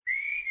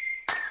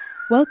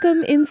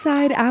Welcome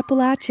inside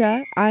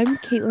Appalachia. I'm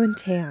Caitlin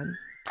Tan.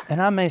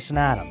 And I'm Mason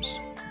Adams.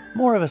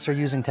 More of us are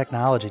using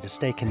technology to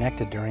stay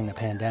connected during the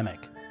pandemic.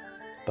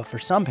 But for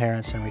some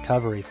parents in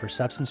recovery for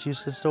substance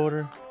use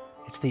disorder,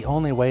 it's the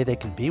only way they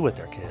can be with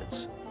their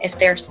kids. If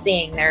they're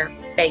seeing their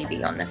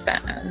baby on the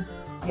phone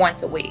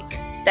once a week,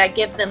 that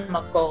gives them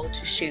a goal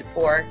to shoot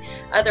for.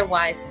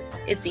 Otherwise,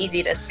 it's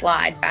easy to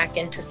slide back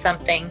into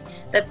something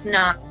that's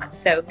not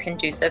so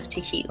conducive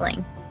to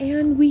healing.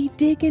 And we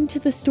dig into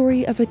the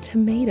story of a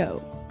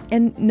tomato,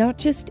 and not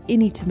just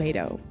any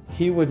tomato.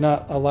 He would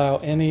not allow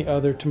any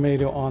other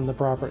tomato on the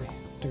property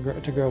to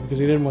grow because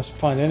he didn't want to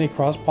find any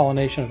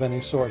cross-pollination of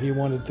any sort. He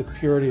wanted the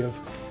purity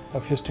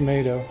of his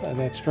tomato and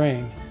that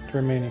strain to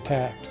remain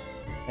intact.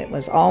 It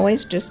was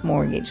always just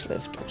mortgage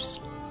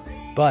lifters.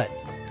 But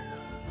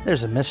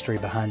there's a mystery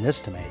behind this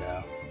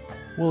tomato.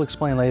 We'll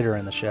explain later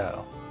in the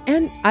show.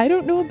 And I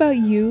don't know about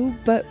you,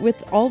 but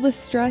with all the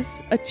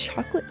stress, a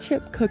chocolate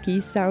chip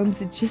cookie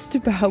sounds just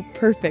about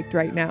perfect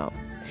right now.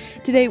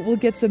 Today, we'll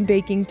get some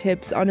baking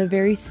tips on a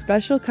very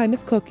special kind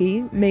of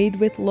cookie made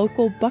with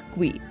local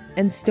buckwheat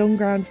and stone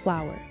ground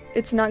flour.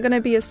 It's not going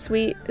to be as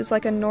sweet as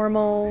like a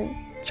normal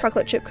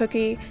chocolate chip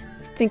cookie.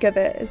 Think of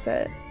it as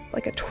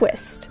like a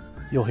twist.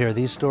 You'll hear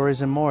these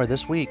stories and more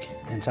this week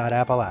inside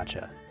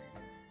Appalachia.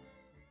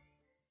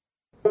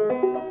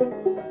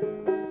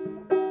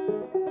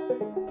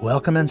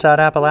 Welcome inside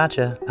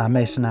Appalachia. I'm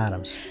Mason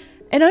Adams.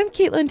 And I'm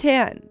Caitlin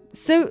Tan.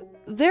 So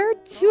there are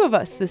two of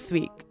us this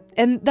week.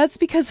 And that's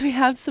because we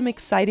have some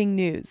exciting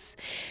news.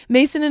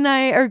 Mason and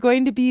I are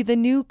going to be the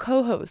new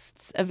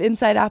co-hosts of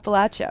Inside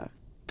Appalachia.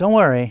 Don't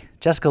worry,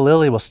 Jessica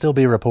Lilly will still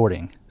be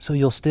reporting, so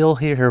you'll still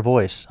hear her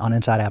voice on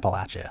Inside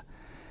Appalachia.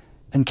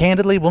 And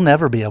candidly, we'll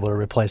never be able to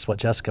replace what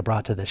Jessica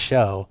brought to this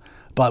show,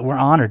 but we're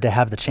honored to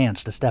have the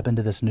chance to step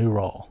into this new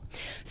role.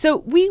 So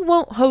we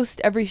won't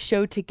host every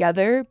show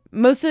together.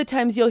 Most of the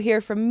times you'll hear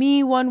from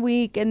me one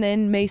week and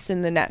then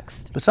Mason the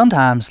next. But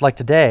sometimes, like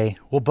today,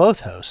 we'll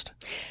both host.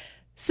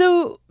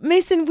 So,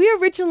 Mason, we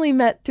originally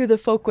met through the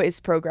Folkways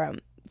program.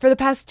 For the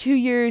past 2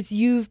 years,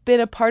 you've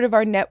been a part of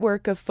our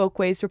network of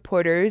Folkways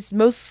reporters,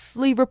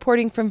 mostly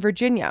reporting from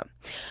Virginia.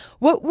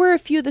 What were a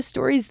few of the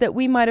stories that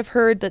we might have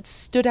heard that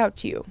stood out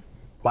to you?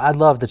 Well, I'd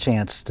love the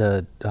chance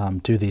to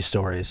do these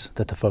stories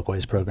that the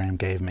Folkways program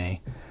gave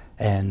me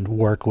and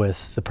work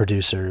with the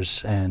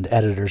producers and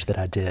editors that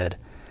I did.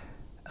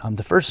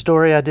 The first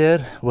story I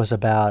did was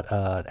about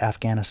an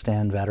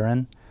Afghanistan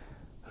veteran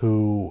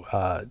who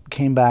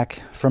came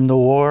back from the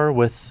war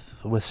with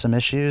some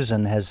issues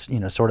and has,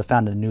 sort of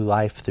found a new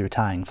life through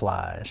tying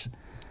flies.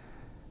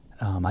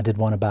 I did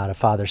one about a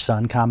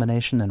father-son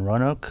combination in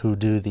Roanoke who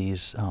do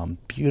these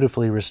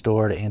beautifully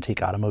restored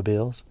antique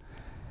automobiles.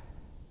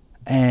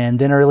 And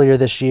then earlier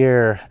this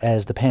year,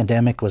 as the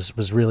pandemic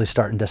was really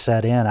starting to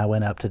set in, I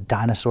went up to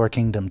Dinosaur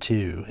Kingdom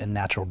 2 in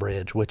Natural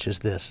Bridge, which is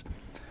this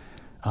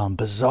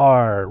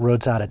bizarre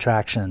roadside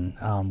attraction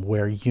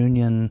where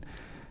Union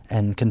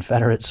and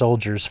Confederate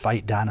soldiers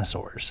fight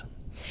dinosaurs.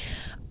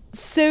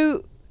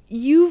 So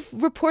you've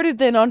reported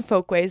then on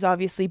Folkways,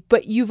 obviously,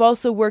 but you've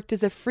also worked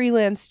as a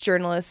freelance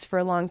journalist for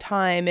a long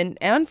time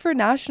and for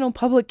national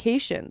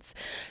publications.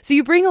 So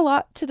you bring a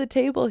lot to the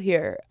table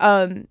here.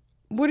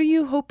 What are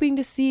you hoping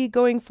to see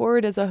going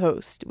forward as a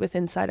host with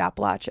Inside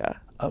Appalachia?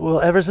 Well,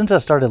 ever since I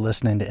started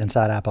listening to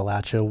Inside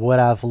Appalachia, what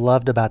I've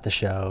loved about the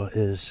show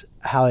is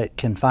how it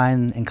can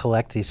find and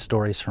collect these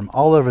stories from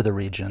all over the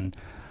region,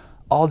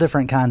 all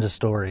different kinds of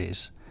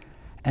stories,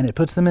 and it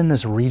puts them in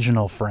this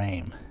regional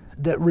frame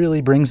that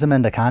really brings them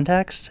into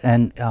context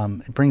and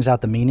it brings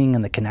out the meaning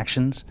and the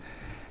connections.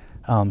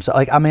 So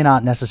I may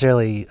not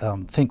necessarily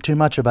think too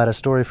much about a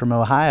story from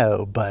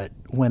Ohio, but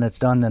when it's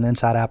done in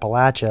Inside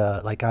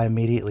Appalachia, I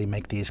immediately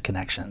make these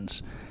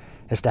connections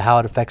as to how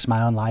it affects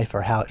my own life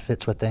or how it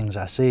fits with things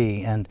I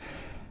see. And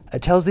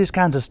it tells these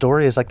kinds of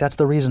stories. That's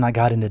the reason I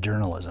got into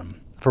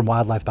journalism from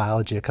wildlife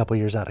biology a couple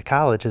years out of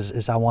college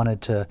is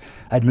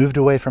I'd moved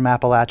away from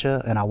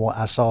Appalachia and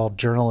I saw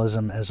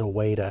journalism as a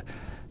way to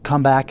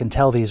come back and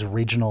tell these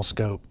regional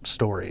scope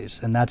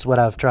stories. And that's what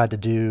I've tried to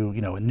do,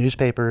 in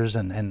newspapers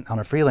and on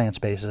a freelance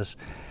basis.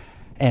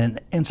 And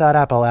Inside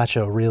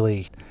Appalachia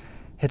really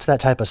hits that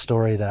type of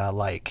story that I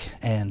like.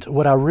 And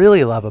what I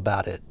really love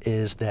about it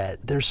is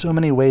that there's so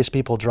many ways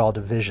people draw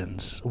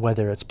divisions,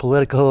 whether it's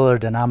political or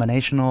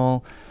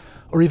denominational,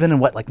 or even in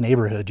what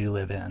neighborhood you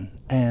live in.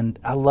 And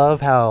I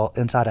love how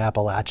Inside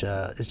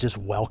Appalachia is just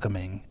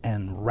welcoming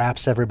and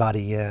wraps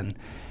everybody in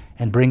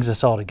and brings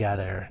us all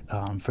together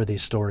for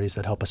these stories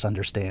that help us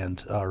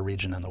understand our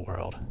region and the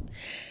world.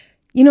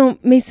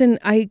 Mason,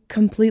 I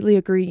completely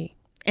agree.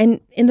 And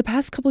in the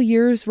past couple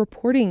years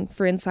reporting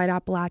for Inside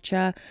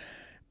Appalachia,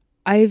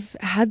 I've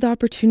had the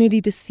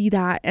opportunity to see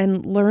that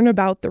and learn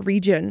about the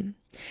region.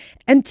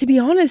 And to be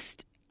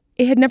honest,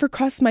 it had never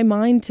crossed my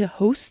mind to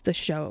host the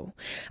show.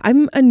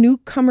 I'm a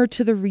newcomer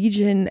to the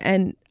region,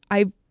 and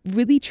I've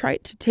really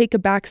tried to take a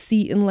back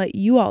seat and let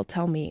you all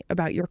tell me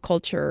about your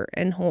culture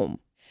and home.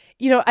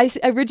 I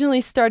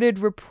originally started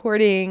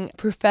reporting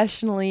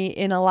professionally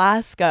in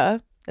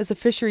Alaska as a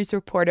fisheries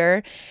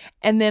reporter.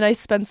 And then I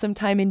spent some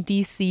time in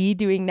DC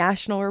doing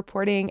national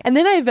reporting. And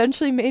then I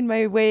eventually made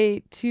my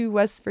way to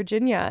West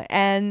Virginia.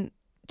 And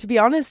to be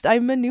honest,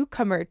 I'm a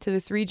newcomer to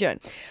this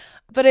region.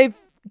 But I've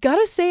got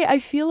to say, I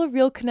feel a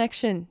real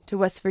connection to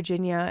West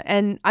Virginia.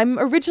 And I'm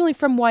originally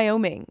from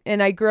Wyoming,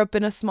 and I grew up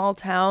in a small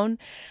town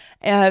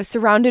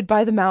surrounded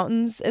by the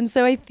mountains. And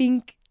so I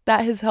think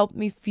that has helped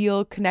me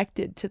feel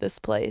connected to this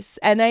place.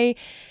 And I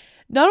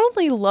not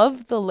only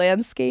love the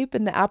landscape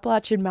and the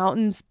Appalachian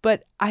Mountains,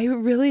 but I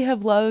really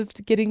have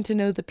loved getting to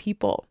know the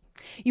people.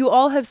 You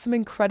all have some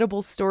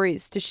incredible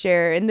stories to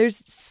share, and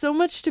there's so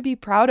much to be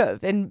proud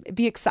of and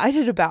be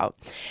excited about.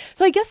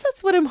 So I guess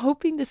that's what I'm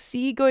hoping to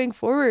see going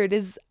forward.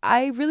 Is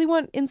I really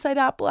want Inside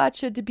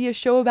Appalachia to be a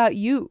show about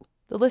you,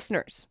 the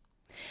listeners.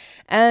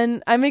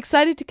 And I'm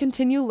excited to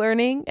continue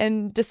learning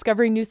and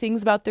discovering new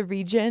things about the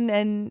region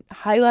and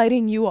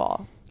highlighting you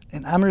all.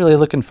 And I'm really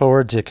looking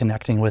forward to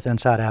connecting with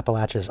Inside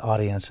Appalachia's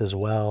audience as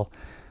well.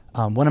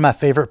 One of my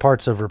favorite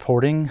parts of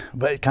reporting,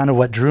 but kind of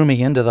what drew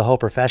me into the whole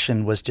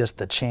profession, was just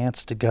the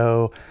chance to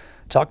go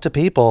talk to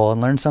people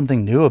and learn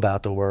something new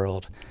about the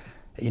world.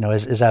 You know,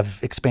 as I've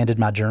expanded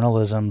my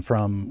journalism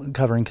from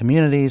covering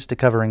communities to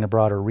covering a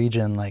broader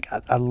region, like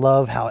I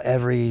love how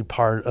every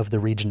part of the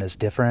region is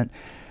different.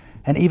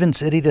 And even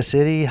city to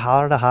city,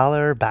 holler to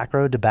holler, back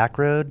road to back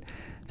road,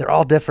 they're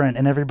all different,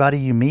 and everybody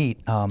you meet,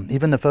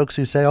 even the folks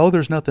who say, oh,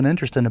 there's nothing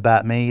interesting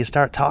about me, you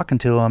start talking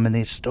to them and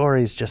these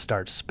stories just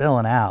start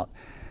spilling out.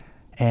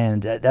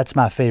 And that's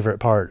my favorite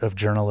part of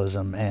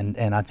journalism,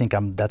 and I think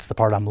that's the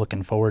part I'm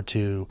looking forward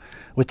to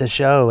with the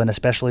show, and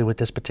especially with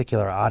this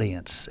particular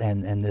audience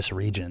and this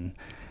region.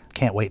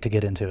 Can't wait to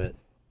get into it.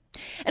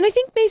 And I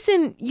think,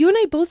 Mason, you and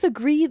I both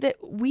agree that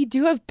we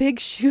do have big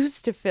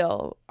shoes to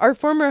fill. Our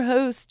former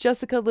host,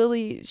 Jessica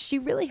Lilly, she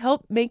really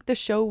helped make the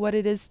show what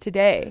it is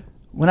today.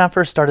 When I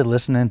first started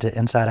listening to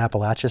Inside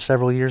Appalachia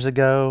several years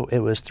ago, it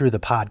was through the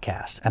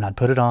podcast, and I'd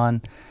put it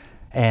on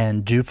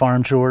and do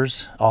farm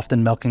chores,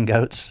 often milking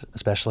goats,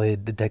 especially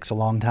it takes a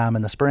long time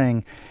in the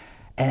spring.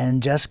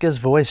 And Jessica's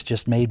voice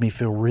just made me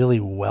feel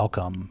really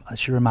welcome.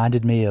 She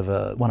reminded me of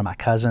one of my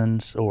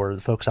cousins or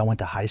the folks I went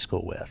to high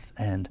school with.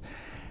 And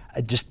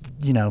I just,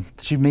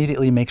 she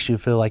immediately makes you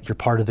feel like you're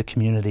part of the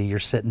community. You're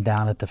sitting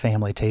down at the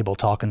family table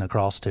talking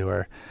across to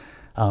her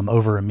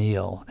over a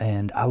meal.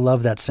 And I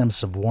love that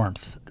sense of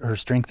warmth. Her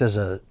strength as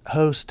a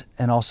host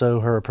and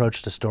also her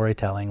approach to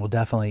storytelling will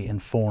definitely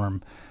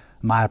inform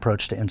my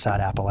approach to Inside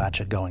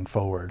Appalachia going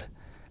forward.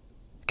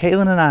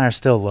 Caitlin and I are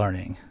still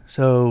learning,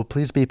 so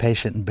please be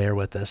patient and bear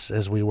with us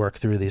as we work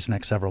through these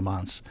next several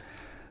months.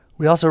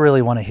 We also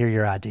really want to hear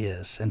your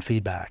ideas and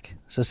feedback,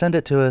 so send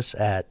it to us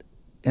at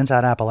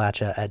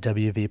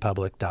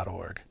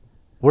insideappalachia@wvpublic.org.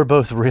 We're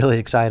both really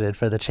excited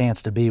for the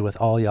chance to be with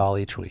all y'all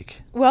each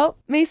week. Well,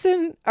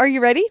 Mason, are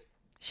you ready?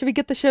 Should we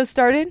get the show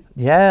started?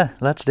 Yeah,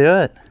 let's do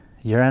it.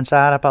 You're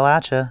Inside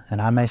Appalachia,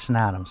 and I'm Mason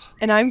Adams.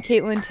 And I'm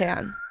Caitlin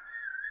Tan.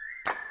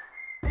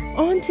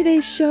 On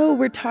today's show,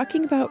 we're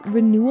talking about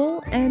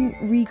renewal and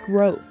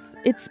regrowth.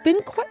 It's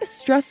been quite a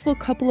stressful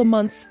couple of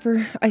months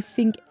for, I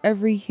think,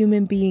 every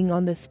human being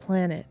on this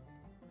planet.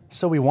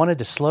 So we wanted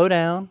to slow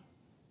down,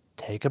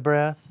 take a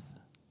breath,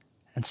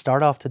 and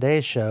start off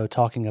today's show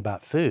talking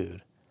about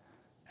food,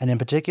 and in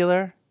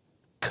particular,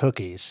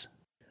 cookies.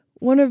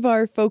 One of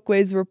our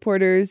Folkways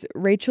reporters,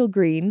 Rachel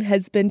Green,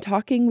 has been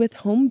talking with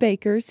home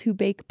bakers who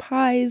bake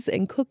pies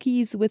and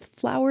cookies with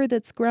flour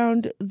that's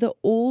ground the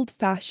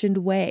old-fashioned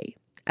way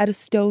at a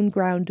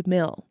stone-ground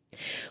mill.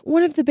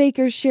 One of the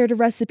bakers shared a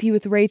recipe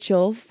with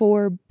Rachel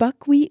for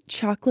buckwheat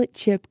chocolate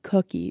chip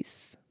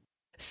cookies.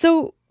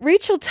 So,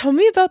 Rachel, tell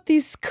me about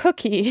these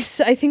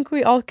cookies. I think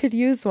we all could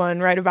use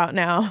one right about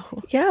now.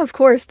 Yeah, of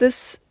course.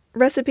 This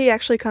recipe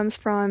actually comes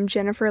from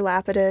Jennifer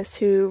Lapidus,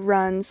 who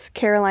runs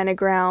Carolina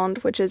Ground,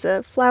 which is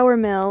a flour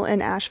mill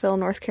in Asheville,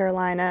 North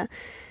Carolina.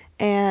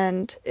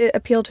 And it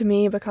appealed to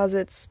me because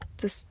it's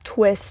this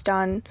twist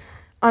on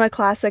a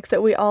classic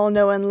that we all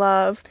know and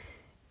love.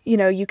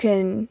 You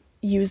can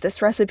use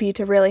this recipe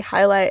to really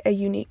highlight a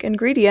unique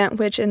ingredient,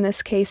 which in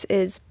this case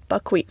is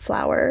buckwheat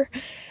flour.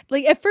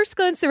 Like, at first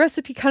glance, the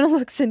recipe kind of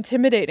looks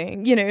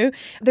intimidating.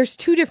 There's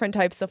two different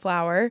types of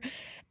flour,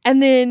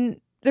 and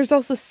then there's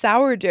also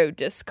sourdough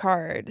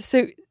discard.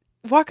 So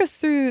walk us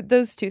through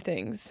those two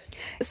things.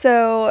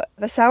 So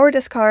the sour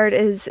discard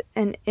is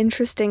an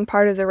interesting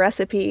part of the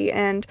recipe,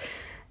 and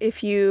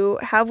if you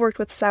have worked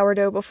with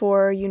sourdough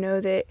before, you know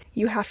that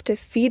you have to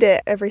feed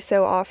it every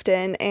so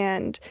often,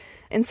 and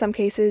in some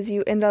cases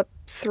you end up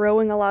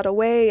throwing a lot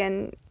away,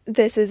 and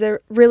this is a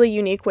really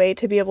unique way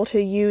to be able to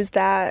use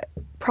that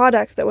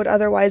product that would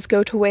otherwise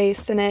go to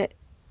waste. And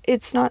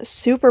it's not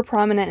super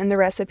prominent in the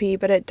recipe,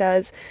 but it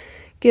does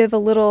give a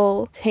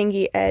little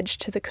tangy edge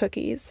to the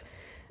cookies.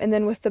 And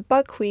then with the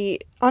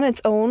buckwheat, on its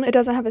own, it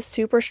doesn't have a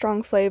super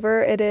strong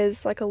flavor. It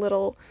is like a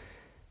little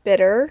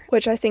bitter,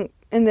 which I think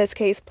in this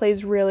case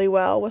plays really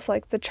well with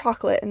like the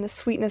chocolate and the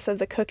sweetness of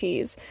the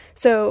cookies.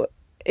 So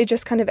it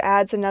just kind of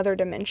adds another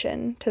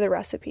dimension to the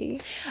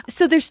recipe.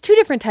 So there's two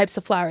different types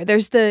of flour.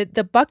 There's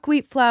the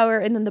buckwheat flour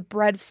and then the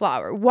bread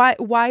flour.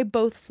 Why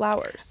both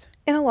flours?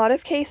 In a lot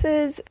of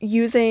cases,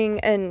 using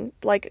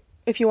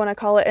if you want to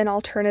call it an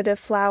alternative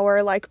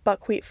flour like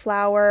buckwheat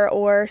flour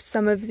or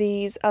some of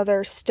these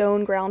other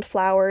stone ground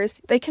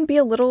flours, they can be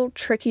a little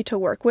tricky to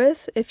work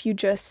with if you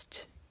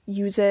just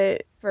use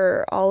it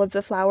for all of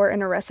the flour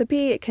in a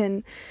recipe. It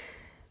can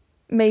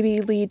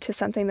maybe lead to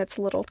something that's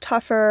a little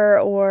tougher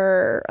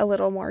or a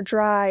little more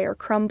dry or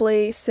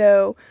crumbly.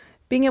 So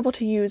being able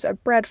to use a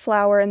bread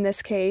flour in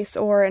this case,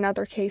 or in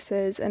other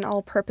cases an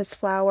all-purpose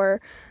flour,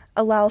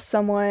 allows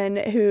someone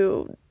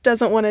who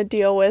doesn't want to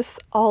deal with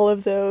all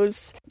of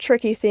those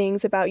tricky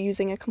things about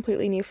using a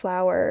completely new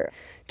flour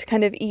to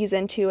kind of ease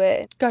into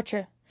it.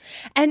 Gotcha.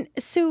 And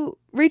so,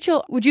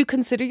 Rachel, would you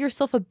consider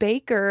yourself a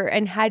baker,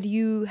 and had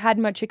you had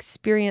much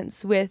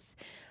experience with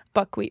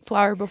buckwheat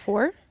flour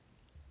before?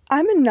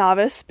 I'm a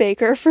novice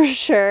baker for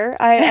sure.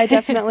 I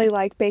definitely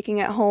like baking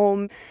at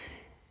home.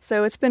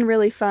 So it's been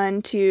really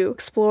fun to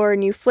explore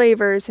new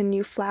flavors and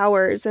new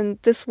flours. And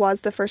this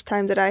was the first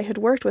time that I had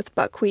worked with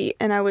buckwheat,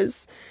 and I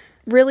was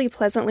really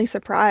pleasantly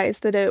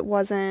surprised that it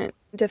wasn't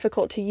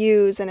difficult to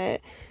use. And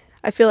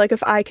I feel like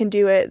if I can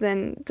do it,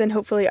 then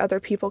hopefully other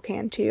people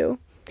can too.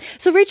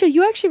 So Rachel,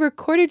 you actually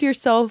recorded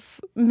yourself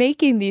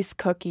making these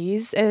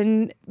cookies,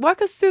 and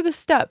walk us through the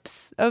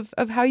steps of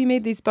how you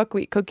made these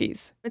buckwheat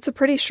cookies. It's a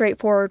pretty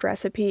straightforward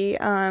recipe.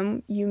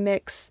 You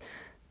mix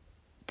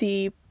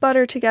the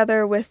butter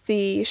together with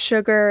the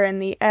sugar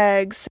and the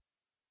eggs,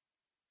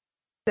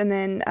 and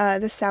then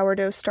the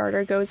sourdough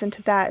starter goes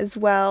into that as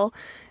well.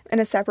 In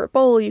a separate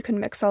bowl, you can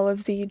mix all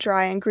of the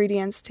dry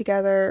ingredients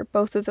together,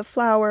 both of the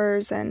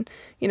flours and,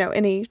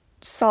 any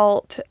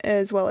salt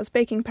as well as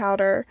baking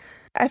powder.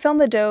 I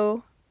found the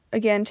dough,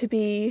 again, to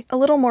be a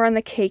little more on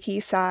the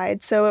cakey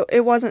side, so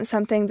it wasn't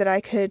something that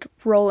I could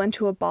roll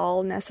into a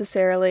ball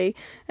necessarily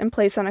and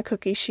place on a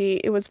cookie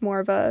sheet. It was more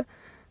of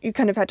you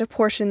kind of had to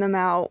portion them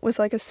out with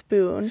like a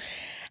spoon.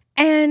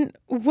 And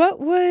what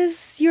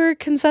was your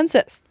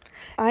consensus?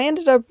 I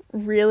ended up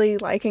really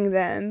liking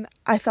them.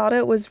 I thought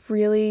it was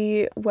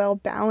really well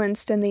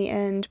balanced in the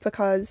end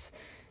because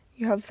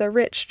you have the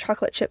rich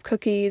chocolate chip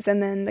cookies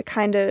and then the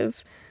kind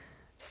of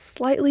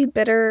slightly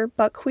bitter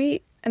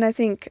buckwheat. And I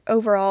think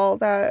overall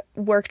that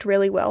worked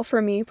really well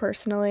for me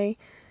personally.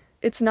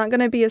 It's not going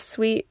to be as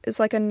sweet as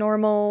like a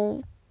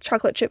normal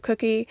chocolate chip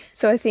cookie.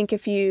 So I think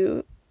if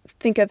you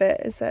think of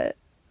it as a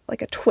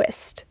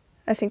twist,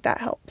 I think that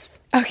helps.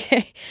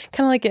 Okay,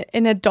 kind of like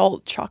an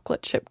adult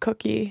chocolate chip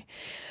cookie.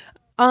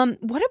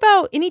 What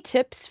about any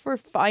tips for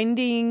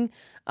finding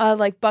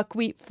like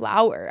buckwheat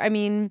flour? I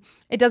mean,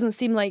 it doesn't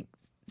seem like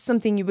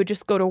something you would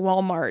just go to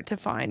Walmart to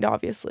find,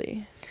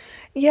 obviously.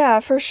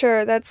 Yeah, for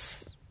sure.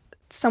 That's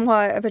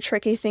somewhat of a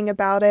tricky thing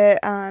about it.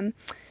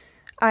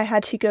 I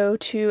had to go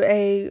to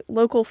a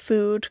local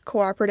food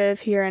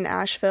cooperative here in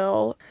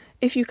Asheville.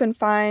 If you can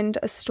find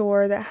a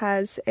store that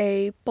has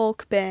a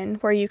bulk bin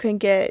where you can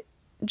get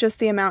just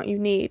the amount you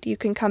need, you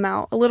can come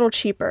out a little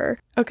cheaper.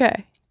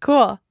 Okay,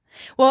 cool.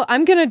 Well,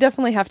 I'm going to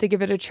definitely have to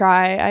give it a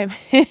try. I'm,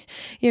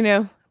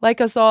 like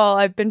us all,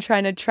 I've been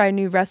trying to try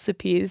new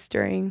recipes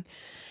during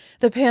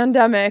the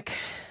pandemic.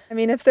 I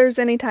mean, if there's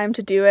any time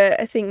to do it,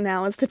 I think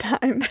now is the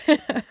time.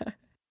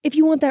 If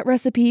you want that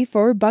recipe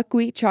for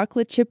buckwheat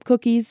chocolate chip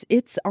cookies,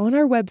 it's on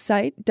our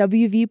website,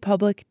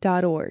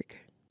 wvpublic.org.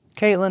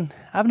 Caitlin,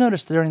 I've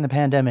noticed during the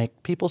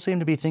pandemic, people seem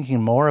to be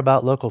thinking more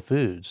about local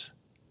foods,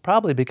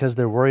 probably because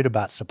they're worried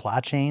about supply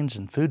chains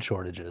and food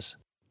shortages.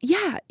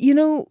 Yeah,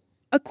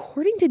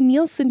 according to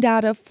Nielsen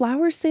data,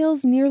 flour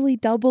sales nearly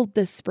doubled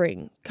this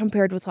spring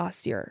compared with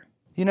last year.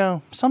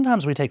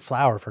 Sometimes we take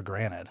flour for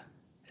granted.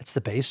 It's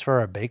the base for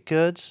our baked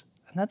goods,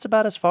 and that's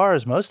about as far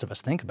as most of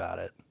us think about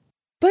it.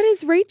 But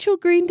as Rachel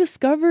Green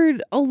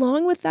discovered,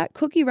 along with that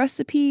cookie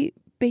recipe,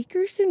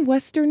 bakers in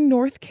western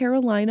North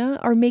Carolina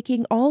are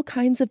making all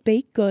kinds of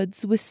baked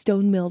goods with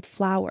stone-milled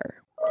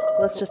flour.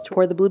 Let's just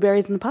pour the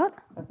blueberries in the pot.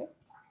 Okay.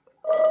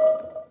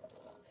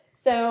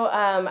 So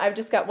I've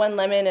just got one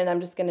lemon, and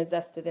I'm just going to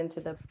zest it into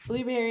the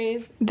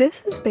blueberries.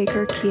 This is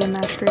baker Kia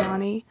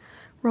Mastriani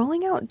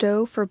rolling out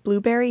dough for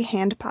blueberry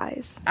hand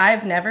pies.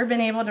 I've never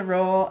been able to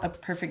roll a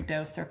perfect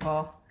dough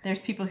circle.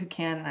 There's people who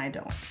can, and I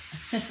don't.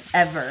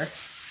 Ever.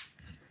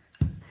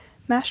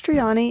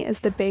 Mastriani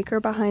is the baker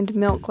behind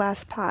Milk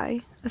Glass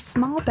Pie, a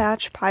small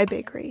batch pie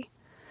bakery.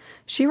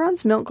 She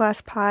runs Milk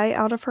Glass Pie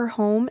out of her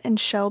home in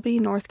Shelby,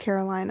 North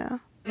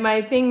Carolina.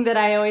 My thing that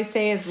I always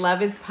say is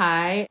love is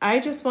pie. I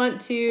just want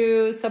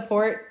to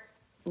support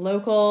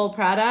local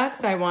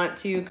products. I want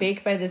to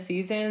bake by the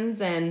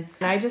seasons, and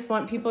I just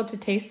want people to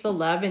taste the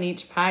love in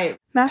each pie.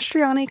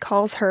 Mastriani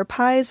calls her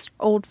pies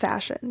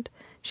old-fashioned.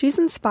 She's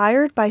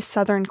inspired by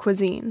Southern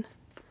cuisine.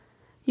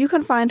 You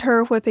can find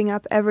her whipping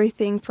up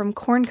everything from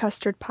corn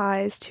custard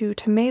pies to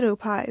tomato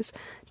pies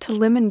to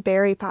lemon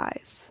berry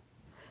pies.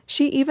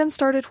 She even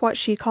started what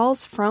she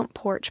calls front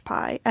porch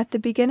pie at the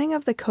beginning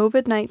of the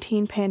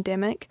COVID-19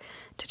 pandemic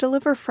to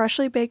deliver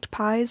freshly baked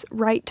pies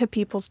right to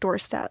people's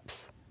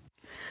doorsteps.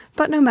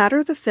 But no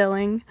matter the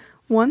filling,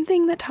 one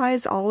thing that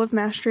ties all of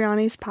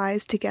Mastriani's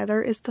pies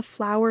together is the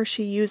flour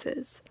she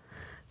uses.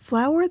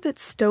 Flour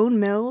that's stone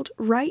milled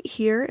right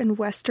here in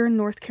western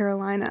North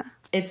Carolina.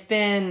 It's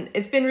been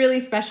really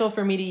special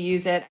for me to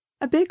use it.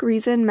 A big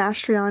reason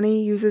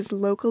Mastriani uses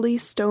locally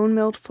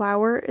stone-milled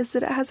flour is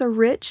that it has a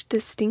rich,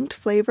 distinct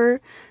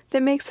flavor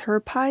that makes her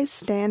pies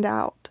stand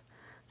out.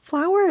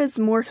 Flour is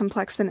more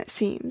complex than it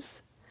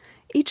seems.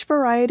 Each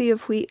variety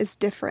of wheat is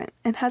different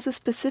and has a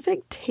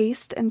specific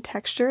taste and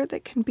texture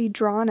that can be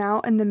drawn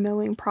out in the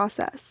milling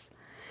process.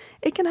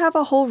 It can have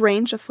a whole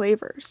range of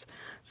flavors,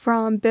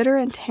 from bitter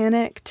and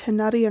tannic to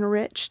nutty and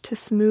rich to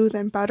smooth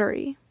and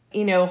buttery.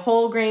 You know,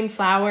 whole grain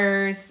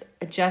flours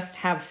just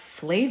have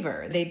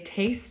flavor. They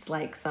taste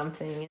like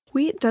something.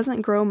 Wheat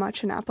doesn't grow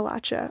much in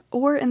Appalachia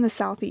or in the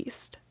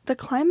southeast. The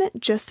climate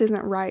just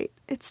isn't right.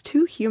 It's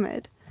too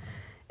humid.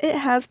 It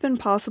has been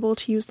possible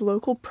to use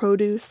local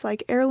produce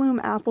like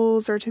heirloom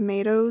apples or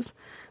tomatoes,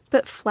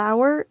 but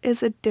flour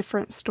is a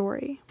different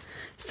story.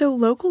 So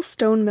local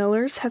stone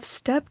millers have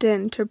stepped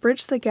in to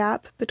bridge the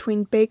gap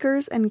between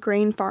bakers and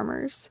grain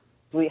farmers.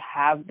 We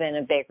have been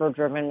a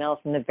baker-driven mill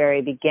from the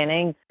very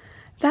beginning.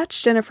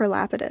 That's Jennifer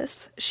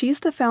Lapidus.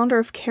 She's the founder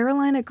of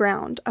Carolina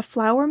Ground, a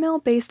flour mill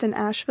based in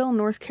Asheville,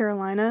 North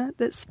Carolina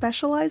that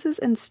specializes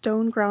in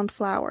stone ground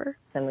flour.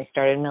 Then we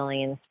started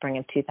milling in the spring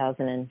of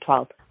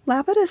 2012.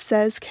 Lapidus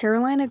says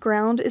Carolina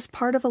Ground is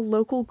part of a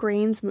local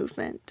grains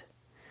movement.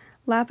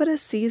 Lapidus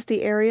sees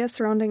the area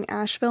surrounding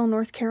Asheville,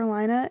 North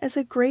Carolina as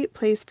a great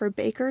place for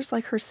bakers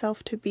like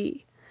herself to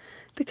be.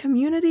 The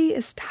community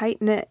is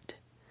tight-knit.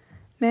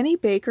 Many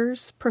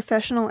bakers,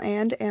 professional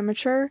and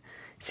amateur,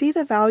 see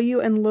the value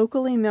in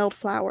locally milled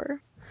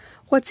flour.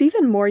 What's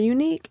even more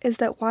unique is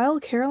that while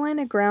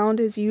Carolina Ground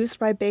is used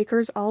by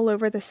bakers all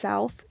over the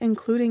South,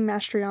 including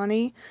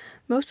Mastriani,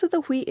 most of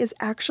the wheat is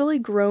actually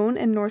grown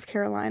in North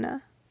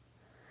Carolina.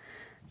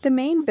 The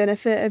main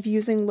benefit of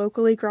using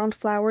locally ground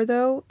flour,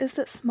 though, is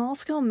that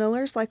small-scale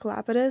millers like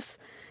Lapidus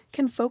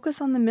can focus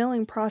on the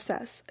milling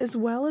process as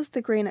well as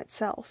the grain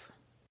itself.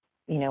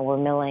 You know, we're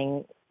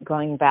milling,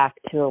 going back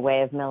to a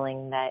way of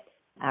milling that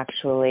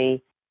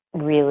actually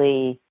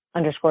really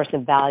underscores the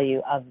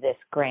value of this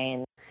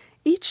grain.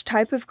 Each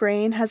type of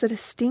grain has a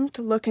distinct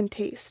look and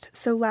taste,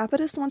 so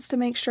Lapidus wants to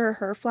make sure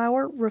her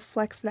flour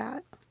reflects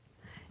that.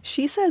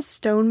 She says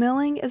stone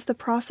milling is the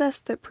process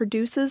that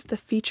produces the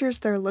features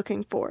they're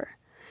looking for.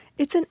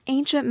 It's an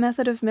ancient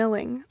method of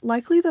milling,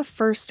 likely the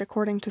first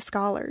according to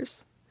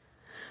scholars.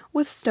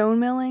 With stone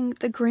milling,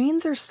 the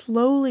grains are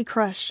slowly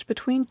crushed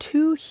between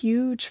two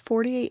huge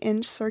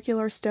 48-inch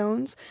circular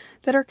stones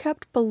that are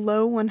kept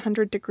below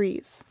 100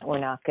 degrees. We're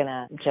not going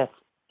to just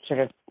sort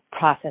of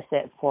process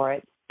it for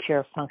its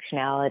pure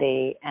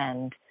functionality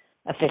and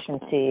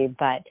efficiency,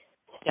 but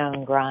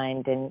stone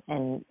grind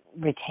and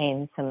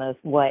retain some of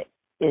what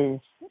is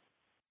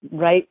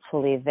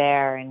rightfully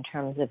there in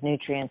terms of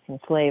nutrients and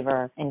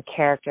flavor and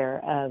character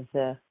of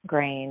the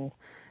grain.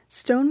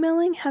 Stone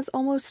milling has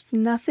almost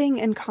nothing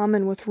in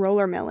common with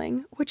roller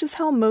milling, which is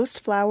how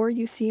most flour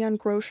you see on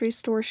grocery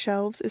store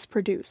shelves is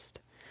produced.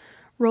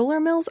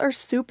 Roller mills are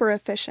super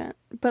efficient,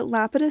 but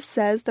Lapidus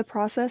says the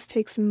process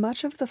takes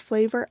much of the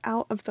flavor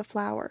out of the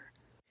flour.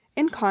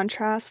 In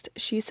contrast,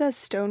 she says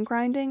stone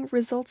grinding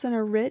results in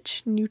a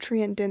rich,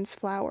 nutrient-dense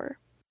flour.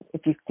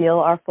 If you feel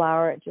our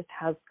flour, it just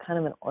has kind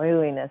of an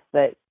oiliness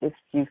that if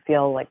you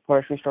feel like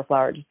grocery store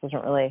flour, it just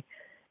doesn't really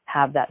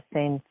have that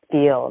same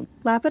feel.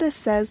 Lapidus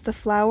says the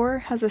flour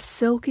has a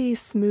silky,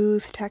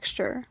 smooth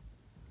texture.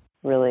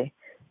 Really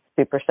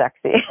super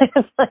sexy.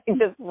 It's like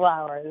this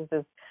flour is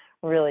just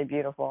really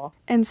beautiful.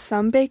 And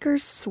some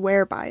bakers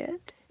swear by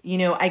it. You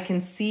know, I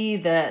can see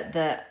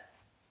the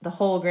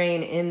whole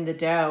grain in the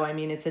dough. I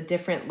mean, it's a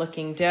different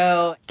looking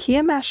dough.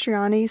 Kia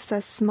Mastriani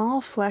says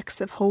small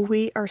flecks of whole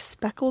wheat are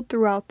speckled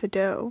throughout the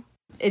dough.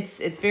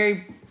 It's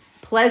very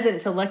pleasant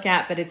to look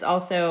at, but it's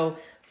also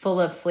full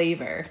of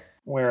flavor.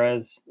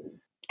 Whereas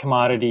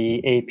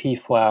commodity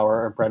AP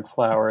flour or bread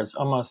flour is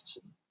almost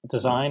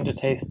designed to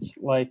taste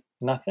like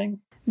nothing.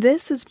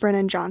 This is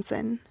Brennan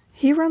Johnson.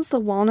 He runs the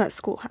Walnut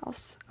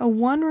Schoolhouse, a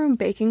one-room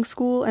baking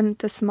school in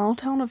the small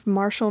town of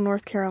Marshall,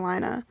 North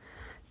Carolina,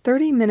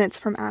 30 minutes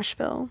from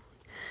Asheville.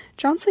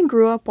 Johnson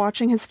grew up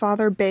watching his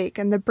father bake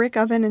in the brick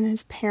oven in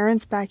his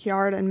parents'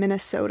 backyard in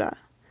Minnesota.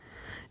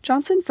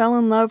 Johnson fell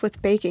in love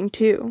with baking,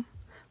 too.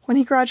 When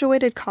he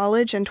graduated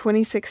college in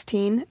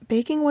 2016,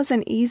 baking was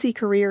an easy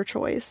career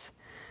choice.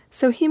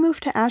 So he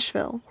moved to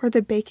Asheville, where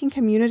the baking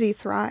community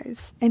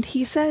thrives. And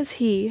he says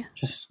he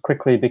just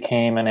quickly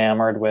became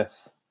enamored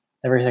with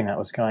everything that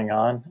was going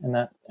on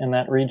in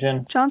that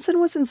region. Johnson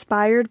was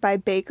inspired by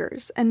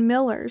bakers and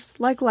millers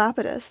like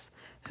Lapidus,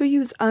 who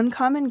use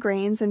uncommon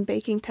grains and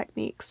baking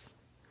techniques.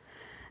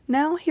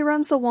 Now he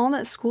runs the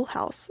Walnut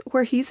Schoolhouse,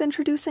 where he's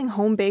introducing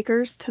home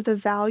bakers to the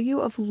value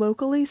of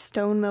locally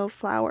stone-milled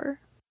flour.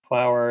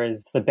 Flour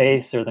is the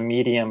base or the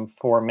medium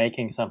for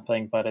making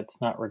something, but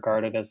it's not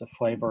regarded as a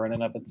flavor in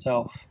and of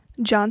itself.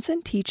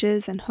 Johnson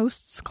teaches and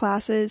hosts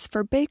classes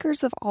for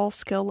bakers of all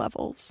skill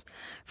levels,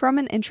 from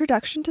an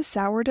introduction to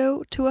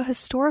sourdough to a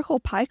historical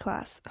pie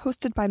class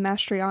hosted by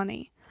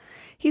Mastriani.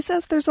 He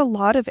says there's a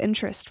lot of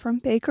interest from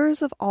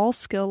bakers of all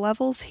skill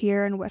levels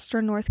here in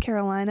Western North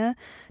Carolina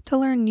to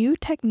learn new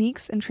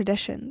techniques and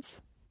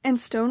traditions. And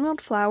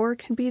stone-milled flour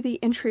can be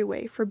the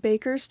entryway for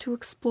bakers to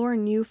explore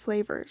new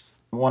flavors.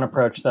 One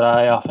approach that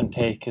I often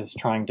take is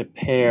trying to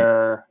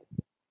pair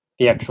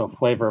the actual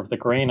flavor of the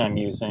grain I'm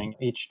using.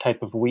 Each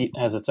type of wheat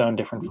has its own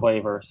different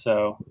flavor.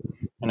 So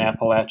an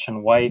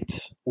Appalachian white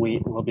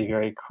wheat will be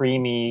very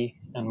creamy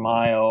and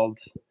mild,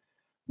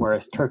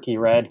 whereas Turkey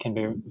red can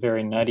be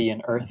very nutty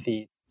and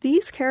earthy.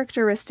 These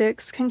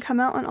characteristics can come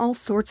out in all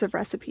sorts of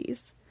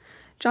recipes.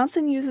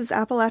 Johnson uses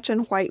Appalachian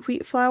white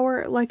wheat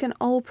flour like an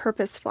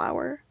all-purpose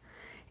flour.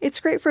 It's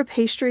great for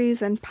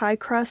pastries and pie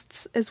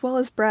crusts as well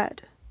as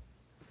bread.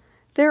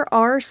 There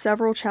are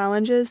several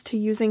challenges to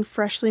using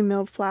freshly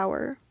milled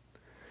flour.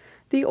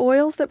 The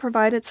oils that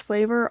provide its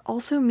flavor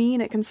also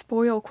mean it can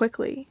spoil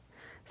quickly,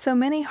 so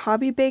many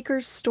hobby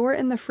bakers store it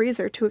in the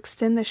freezer to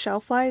extend the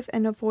shelf life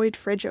and avoid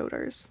fridge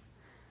odors.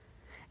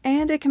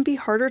 And it can be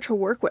harder to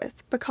work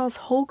with because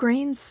whole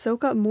grains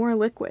soak up more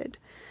liquid,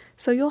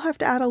 so you'll have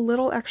to add a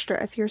little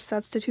extra if you're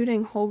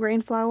substituting whole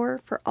grain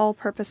flour for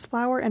all-purpose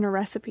flour in a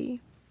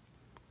recipe.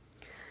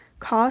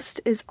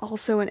 Cost is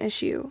also an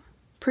issue.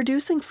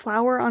 Producing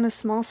flour on a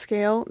small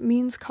scale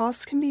means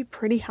costs can be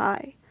pretty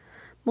high,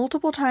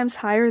 multiple times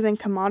higher than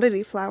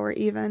commodity flour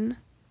even.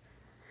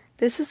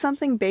 This is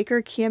something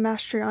baker Kia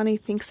Mastriani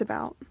thinks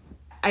about.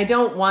 I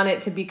don't want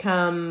it to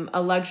become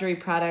a luxury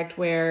product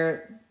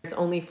where it's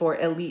only for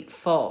elite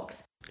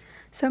folks.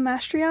 So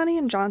Mastriani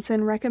and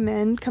Johnson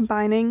recommend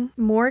combining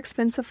more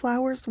expensive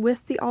flours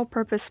with the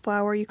all-purpose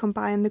flour you can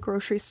buy in the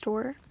grocery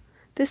store.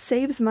 This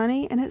saves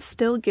money and it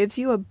still gives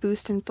you a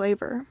boost in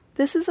flavor.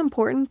 This is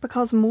important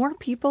because more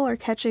people are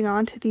catching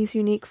on to these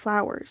unique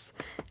flours,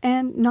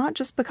 and not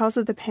just because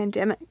of the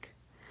pandemic.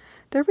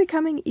 They're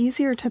becoming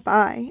easier to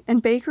buy,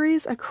 and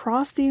bakeries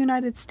across the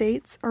United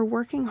States are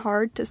working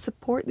hard to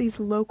support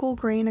these local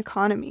grain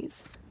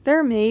economies.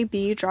 There may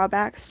be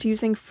drawbacks to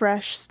using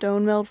fresh,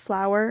 stone-milled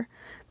flour,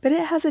 but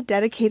it has a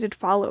dedicated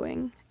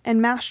following,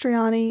 and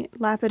Mastriani,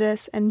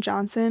 Lapidus, and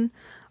Johnson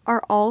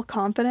are all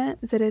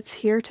confident that it's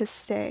here to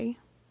stay.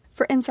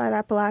 For Inside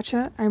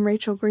Appalachia, I'm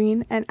Rachel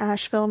Green in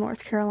Asheville,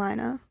 North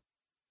Carolina.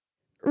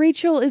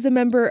 Rachel is a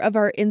member of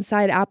our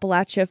Inside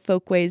Appalachia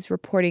Folkways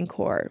reporting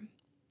corps.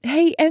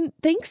 Hey, and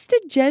thanks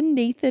to Jen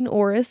Nathan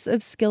Orris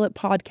of Skillet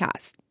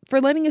Podcast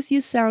for letting us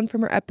use sound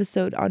from her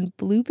episode on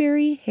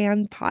blueberry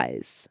hand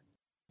pies.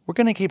 We're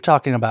going to keep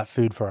talking about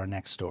food for our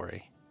next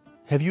story.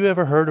 Have you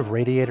ever heard of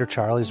Radiator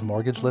Charlie's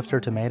Mortgage Lifter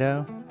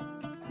tomato?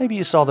 Maybe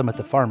you saw them at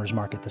the farmer's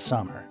market this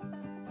summer.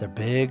 They're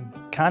big,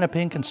 kind of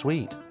pink and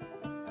sweet.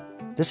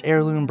 This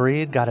heirloom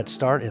breed got its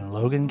start in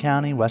Logan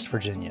County, West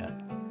Virginia.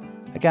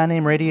 A guy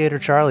named Radiator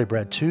Charlie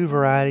bred two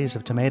varieties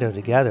of tomato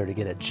together to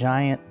get a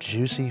giant,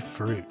 juicy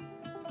fruit.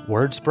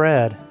 Word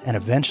spread, and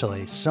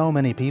eventually so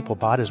many people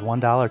bought his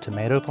 $1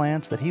 tomato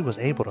plants that he was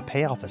able to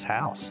pay off his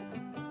house.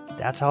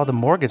 That's how the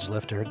Mortgage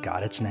Lifter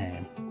got its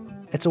name.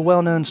 It's a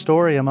well-known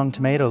story among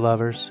tomato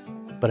lovers,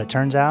 but it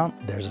turns out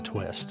there's a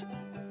twist.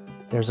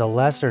 There's a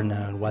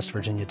lesser-known West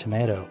Virginia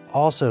tomato,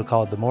 also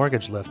called the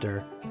Mortgage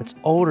Lifter, that's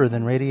older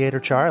than Radiator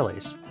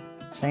Charlie's.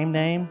 Same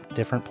name,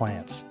 different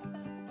plants.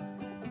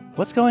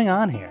 What's going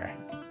on here?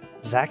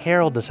 Zach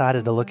Harold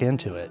decided to look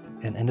into it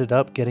and ended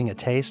up getting a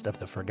taste of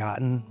the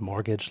forgotten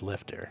Mortgage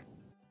Lifter.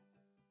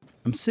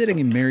 I'm sitting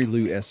in Mary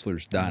Lou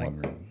Essler's dining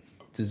room.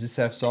 Does this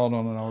have salt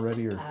on it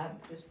already? Or? I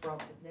just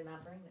brought it, then I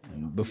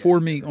bring it. Before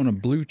me on a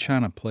blue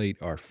china plate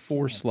are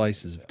 4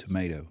 slices of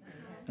tomato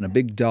and a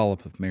big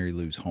dollop of Mary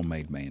Lou's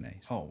homemade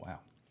mayonnaise. Oh, wow.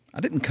 I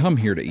didn't come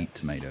here to eat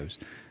tomatoes.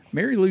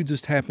 Mary Lou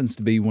just happens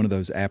to be one of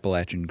those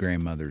Appalachian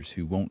grandmothers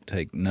who won't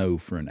take no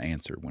for an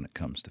answer when it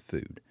comes to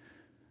food.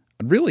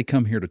 I'd really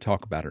come here to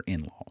talk about her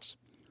in-laws.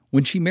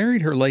 When she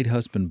married her late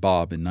husband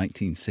Bob in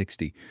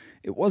 1960,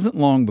 it wasn't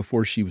long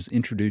before she was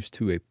introduced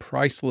to a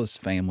priceless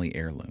family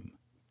heirloom,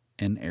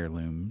 an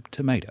heirloom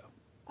tomato.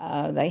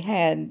 They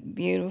had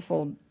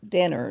beautiful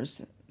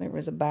dinners. There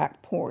was a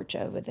back porch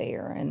over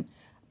there and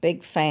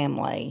big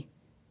family.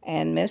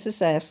 And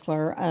Mrs.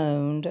 Essler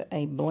owned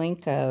a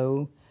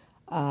Blenko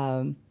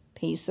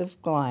piece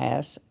of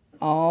glass.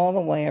 All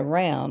the way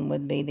around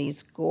would be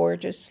these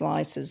gorgeous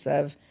slices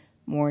of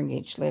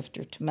Mortgage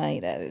Lifter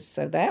tomatoes.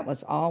 So that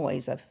was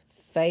always a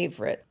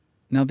favorite.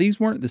 Now, these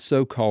weren't the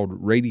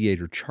so-called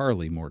Radiator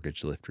Charlie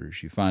Mortgage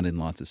Lifters you find in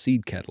lots of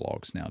seed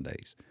catalogs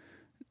nowadays.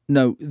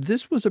 No,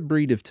 this was a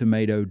breed of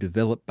tomato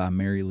developed by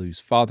Mary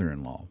Lou's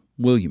father-in-law,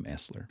 William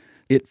Essler.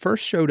 It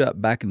first showed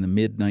up back in the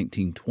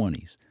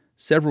mid-1920s,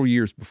 several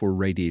years before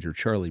Radiator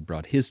Charlie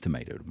brought his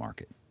tomato to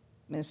market.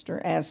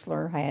 Mr.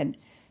 Essler had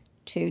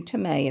 2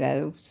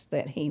 tomatoes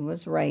that he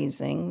was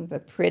raising, the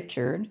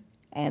Pritchard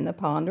and the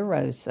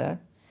Ponderosa.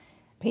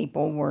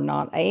 People were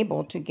not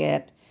able to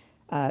get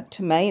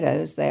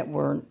tomatoes that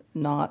were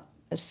not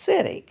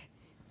acidic.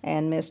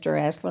 And Mr.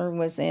 Essler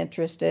was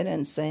interested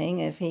in seeing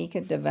if he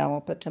could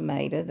develop a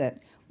tomato that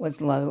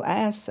was low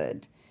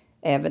acid.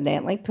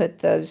 Evidently put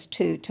those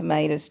two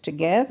tomatoes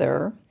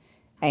together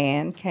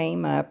and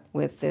came up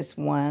with this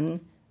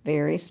one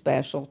very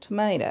special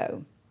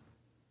tomato.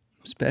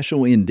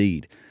 Special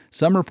indeed.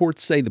 Some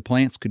reports say the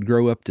plants could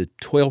grow up to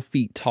 12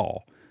 feet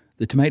tall.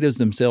 The tomatoes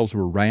themselves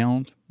were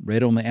round,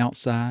 red on the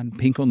outside,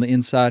 pink on the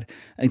inside,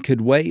 and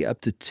could weigh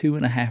up to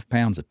 2.5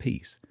 pounds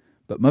apiece.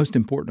 But most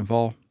important of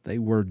all, they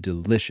were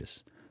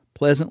delicious.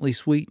 Pleasantly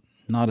sweet,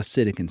 not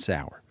acidic and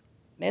sour.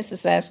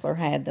 Mrs. Essler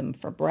had them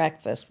for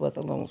breakfast with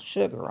a little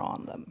sugar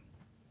on them.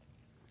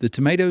 The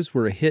tomatoes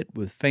were a hit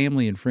with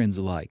family and friends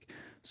alike,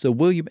 so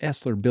William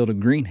Essler built a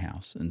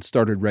greenhouse and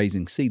started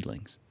raising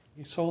seedlings.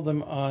 He sold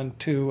them on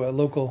to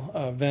local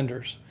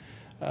vendors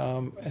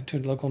and to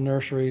local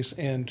nurseries,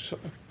 and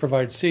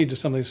provided seed to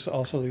some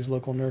of these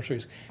local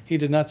nurseries. He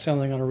did not sell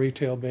them on a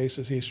retail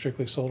basis. He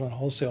strictly sold on a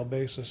wholesale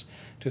basis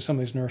to some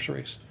of these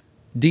nurseries.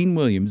 Dean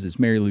Williams is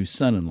Mary Lou's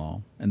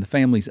son-in-law and the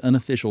family's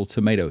unofficial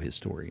tomato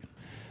historian.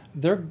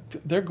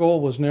 Their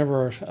goal was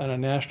never on a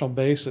national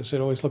basis.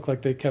 It always looked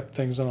like they kept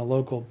things on a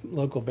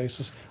local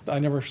basis. I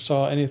never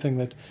saw anything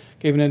that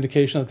gave an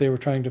indication that they were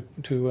trying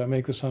to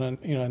make this on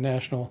a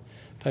national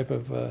type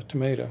of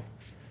tomato.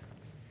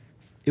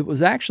 It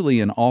was actually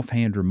an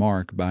offhand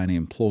remark by an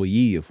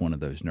employee of one of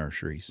those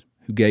nurseries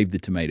who gave the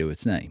tomato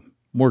its name,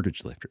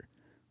 Mortgage Lifter.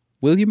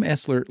 William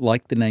Essler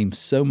liked the name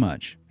so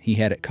much he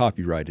had it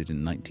copyrighted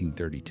in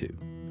 1932.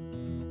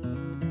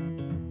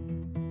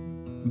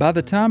 By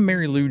the time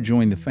Mary Lou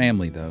joined the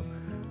family, though,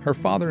 her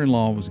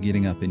father-in-law was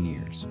getting up in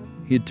years.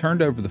 He had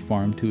turned over the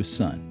farm to his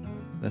son.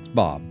 That's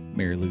Bob,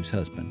 Mary Lou's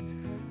husband.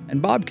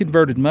 And Bob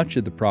converted much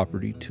of the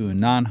property to a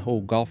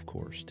 9-hole golf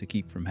course to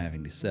keep from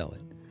having to sell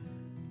it.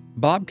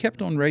 Bob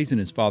kept on raising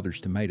his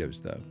father's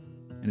tomatoes, though,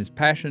 and his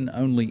passion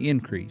only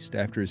increased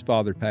after his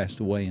father passed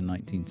away in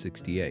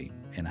 1968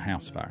 in a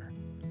house fire.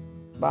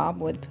 Bob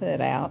would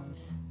put out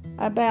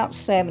about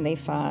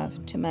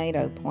 75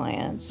 tomato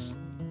plants,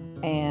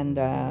 and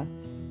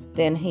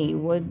then he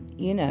would,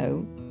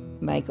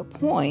 make a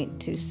point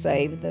to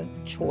save the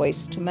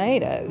choice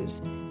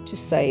tomatoes to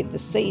save the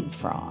seed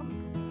from.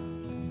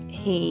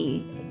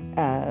 He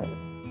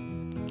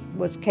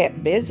was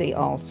kept busy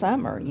all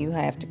summer. You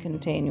have to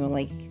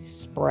continually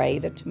spray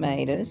the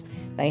tomatoes.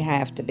 They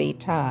have to be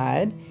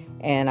tied,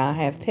 and I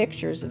have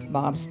pictures of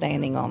Bob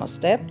standing on a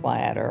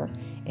stepladder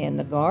in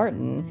the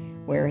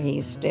garden where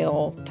he's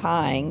still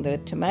tying the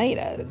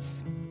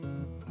tomatoes.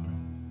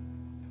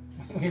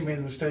 He made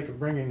the mistake of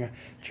bringing a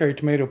cherry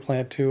tomato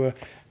plant to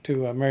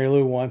Mary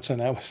Lou once,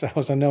 and that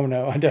was a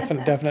no-no, a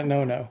definite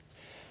no-no.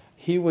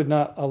 He would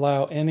not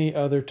allow any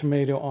other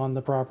tomato on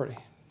the property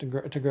to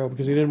grow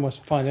because he didn't want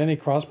to find any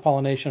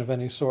cross-pollination of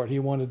any sort. He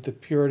wanted the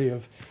purity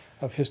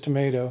of his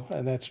tomato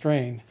and that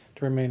strain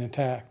to remain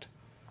intact.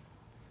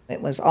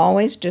 It was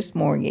always just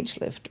Mortgage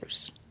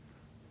Lifters.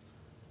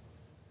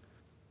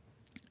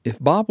 If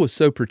Bob was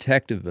so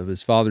protective of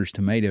his father's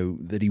tomato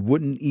that he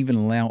wouldn't even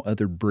allow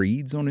other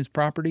breeds on his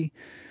property,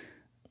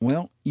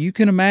 well, you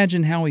can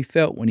imagine how he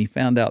felt when he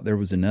found out there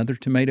was another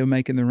tomato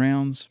making the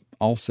rounds,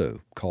 also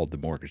called the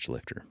Mortgage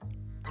Lifter.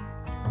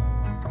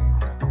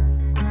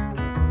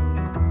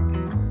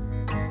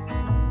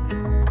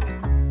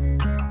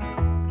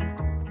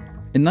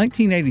 In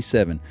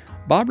 1987,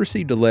 Bob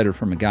received a letter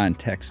from a guy in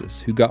Texas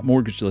who got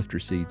Mortgage Lifter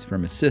seeds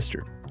from his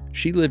sister.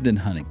 She lived in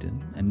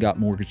Huntington and got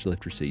Mortgage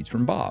Lifter seeds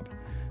from Bob.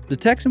 The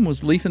Texan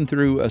was leafing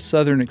through a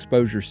Southern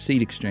Exposure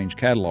Seed Exchange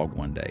catalog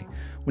one day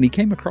when he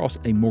came across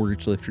a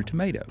Mortgage Lifter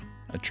tomato,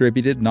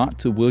 attributed not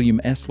to William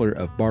Essler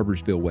of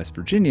Barbersville, West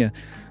Virginia,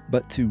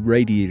 but to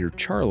Radiator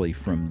Charlie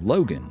from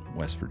Logan,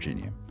 West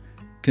Virginia.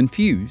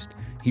 Confused,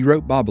 he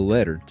wrote Bob a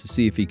letter to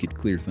see if he could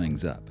clear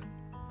things up.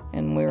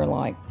 And we were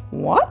like,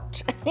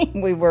 what?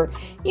 We were,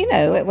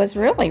 it was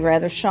really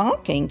rather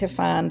shocking to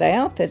find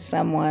out that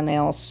someone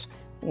else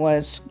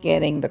was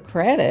getting the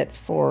credit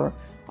for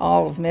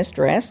all of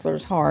Mr.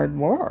 Essler's hard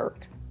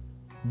work.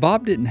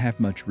 Bob didn't have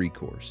much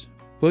recourse.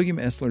 William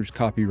Essler's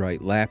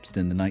copyright lapsed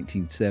in the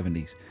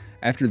 1970s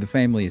after the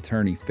family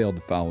attorney failed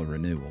to file a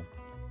renewal.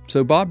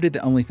 So Bob did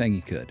the only thing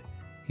he could.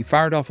 He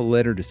fired off a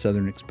letter to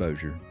Southern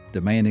Exposure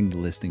demanding the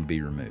listing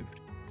be removed.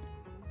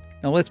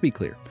 Now let's be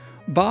clear.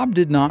 Bob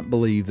did not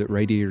believe that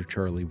Radiator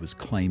Charlie was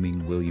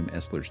claiming William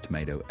Essler's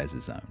tomato as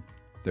his own.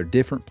 They're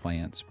different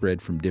plants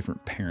bred from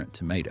different parent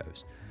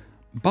tomatoes.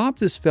 Bob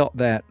just felt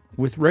that,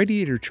 with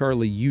Radiator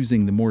Charlie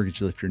using the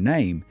Mortgage Lifter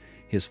name,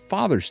 his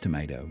father's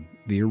tomato,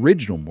 the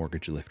original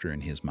Mortgage Lifter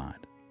in his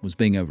mind, was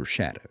being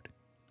overshadowed.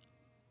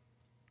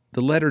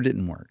 The letter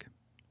didn't work.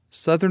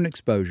 Southern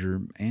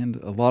Exposure and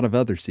a lot of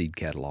other seed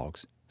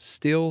catalogs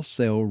still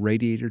sell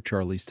Radiator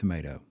Charlie's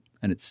tomato,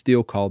 and it's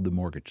still called the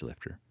Mortgage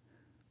Lifter.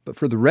 But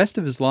for the rest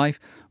of his life,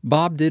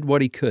 Bob did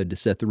what he could to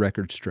set the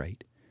record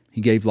straight. He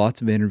gave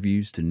lots of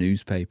interviews to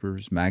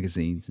newspapers,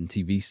 magazines, and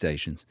TV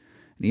stations,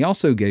 and he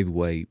also gave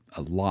away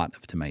a lot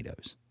of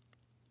tomatoes.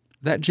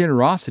 That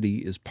generosity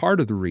is part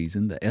of the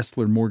reason the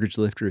Essler Mortgage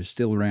Lifter is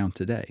still around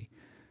today.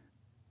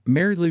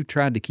 Mary Lou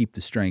tried to keep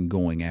the strain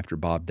going after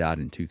Bob died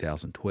in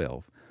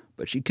 2012,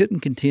 but she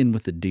couldn't contend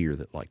with the deer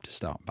that liked to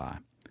stop by.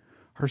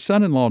 Her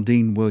son-in-law,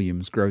 Dean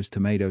Williams, grows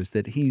tomatoes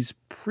that he's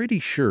pretty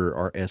sure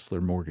are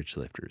Esler mortgage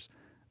lifters.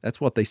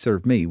 That's what they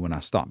served me when I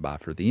stopped by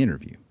for the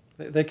interview.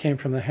 They came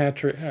from the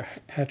Hatcher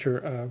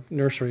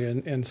nursery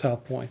in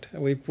South Point.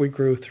 We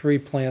grew 3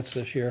 plants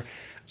this year,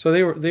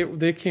 so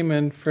they came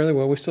in fairly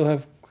well. We still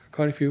have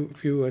quite a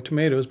few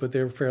tomatoes, but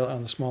they're fairly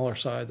on the smaller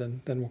side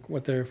than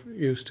what they're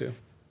used to.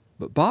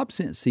 But Bob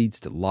sent seeds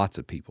to lots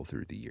of people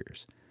through the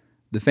years.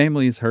 The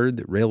family has heard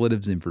that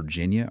relatives in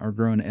Virginia are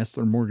growing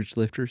Esler mortgage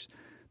lifters.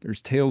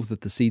 There's tales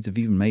that the seeds have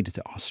even made it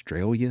to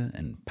Australia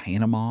and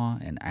Panama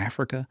and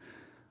Africa.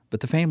 But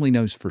the family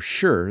knows for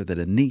sure that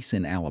a niece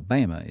in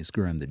Alabama is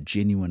growing the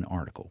genuine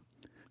article.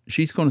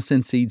 She's going to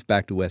send seeds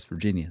back to West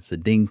Virginia so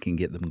Dean can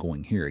get them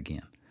going here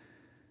again.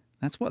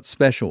 That's what's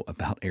special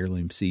about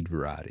heirloom seed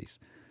varieties.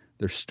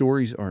 Their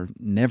stories are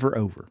never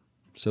over,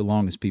 so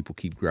long as people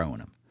keep growing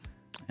them.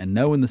 And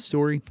knowing the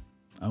story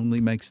only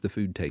makes the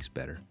food taste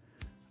better.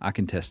 I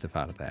can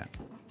testify to that.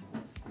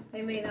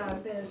 They may not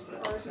have been as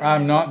far.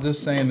 I'm not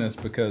just saying this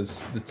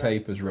because the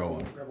tape is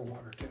rolling.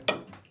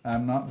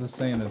 I'm not just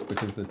saying this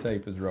because the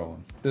tape is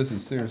rolling. This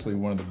is seriously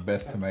one of the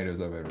best tomatoes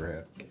I've ever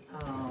had.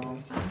 Oh,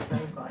 I'm so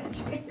glad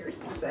to hear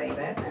you say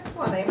that. That's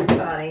what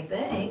everybody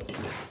thinks.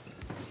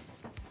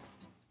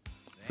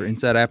 For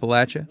Inside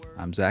Appalachia,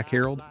 I'm Zach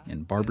Harold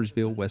in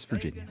Barbersville, West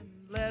Virginia.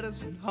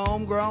 Lettuce and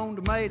homegrown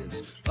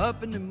tomatoes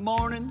up in the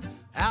morning,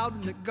 out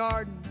in the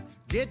garden.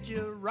 Get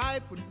you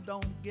ripe when you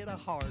don't get a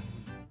hard one.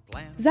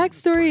 Zach's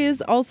story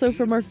is also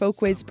from our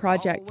Folkways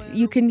project.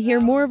 You can hear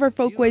more of our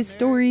Folkways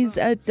stories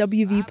at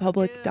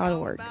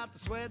wvpublic.org.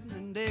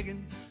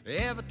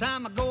 Every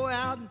time I go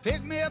out and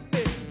pick me a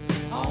bit,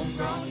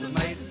 homegrown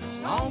tomatoes,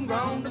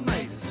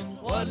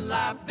 what'd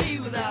life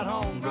be without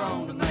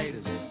homegrown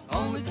tomatoes?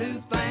 Only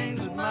 2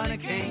 things that money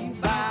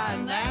can't buy,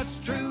 and that's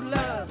true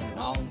love and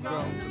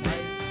homegrown tomatoes.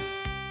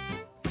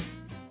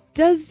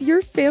 Does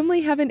your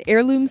family have an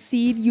heirloom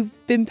seed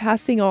you've been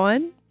passing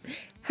on?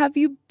 Have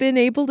you been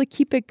able to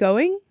keep it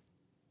going?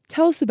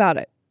 Tell us about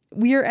it.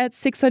 We are at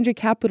 600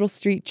 Capitol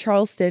Street,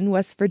 Charleston,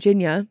 West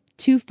Virginia,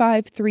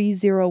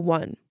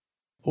 25301.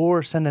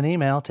 Or send an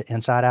email to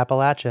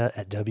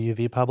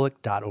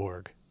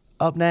insideappalachia@wvpublic.org.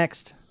 Up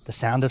next, the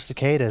sound of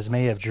cicadas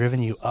may have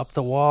driven you up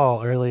the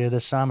wall earlier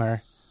this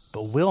summer,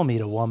 but we'll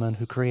meet a woman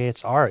who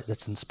creates art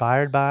that's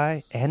inspired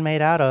by and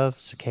made out of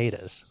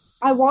cicadas.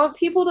 I want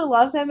people to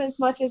love them as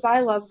much as I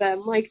love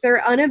them. Like,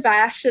 they're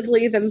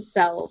unabashedly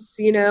themselves,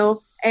 you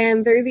know?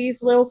 And they're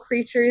these little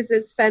creatures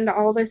that spend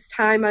all this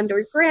time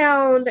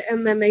underground,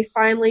 and then they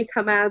finally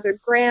come out of the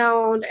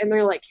ground, and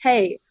they're like,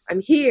 hey,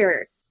 I'm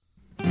here.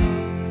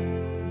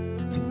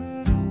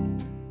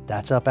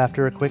 That's up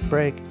after a quick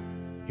break.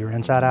 You're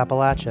Inside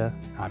Appalachia.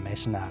 I'm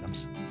Mason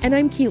Adams. And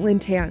I'm Caitlin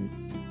Tan.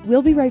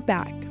 We'll be right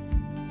back.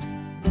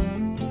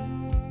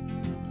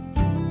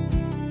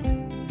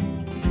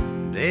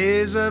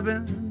 Days up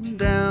and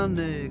down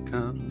they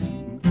come,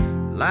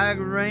 like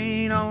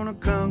rain on a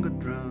conga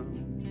drum.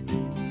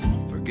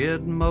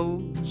 Forget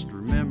most,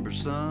 remember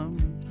some,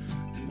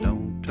 and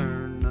don't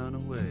turn none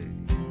away.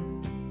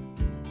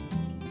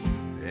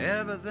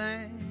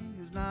 Everything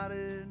is not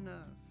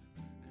enough,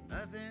 and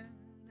nothing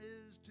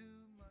is too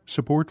much.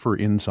 Support for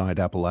Inside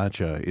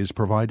Appalachia is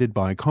provided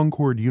by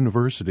Concord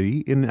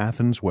University in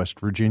Athens,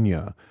 West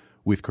Virginia.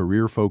 With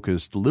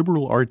career-focused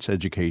liberal arts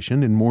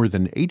education in more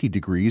than 80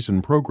 degrees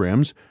and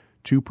programs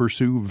to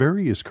pursue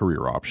various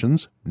career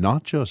options,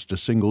 not just a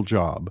single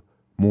job.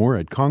 More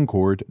at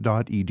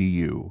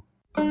concord.edu.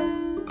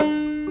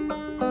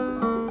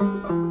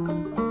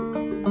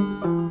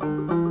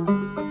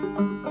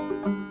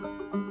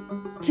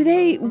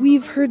 Today,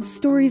 we've heard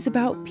stories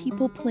about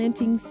people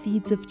planting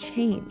seeds of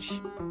change,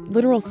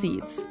 literal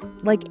seeds,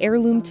 like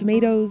heirloom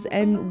tomatoes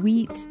and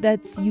wheat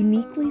that's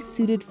uniquely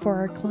suited for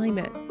our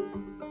climate.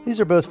 These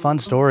are both fun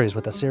stories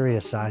with a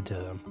serious side to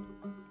them.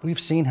 We've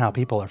seen how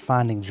people are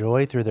finding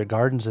joy through their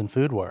gardens and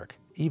food work,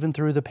 even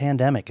through the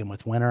pandemic and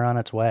with winter on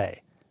its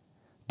way.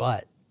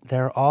 But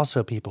there are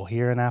also people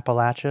here in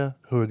Appalachia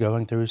who are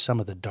going through some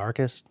of the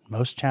darkest,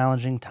 most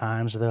challenging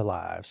times of their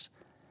lives.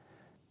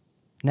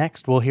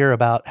 Next, we'll hear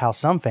about how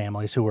some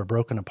families who were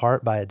broken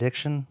apart by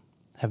addiction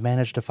have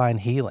managed to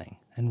find healing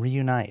and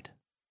reunite.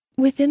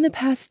 Within the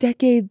past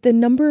decade, the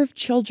number of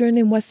children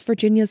in West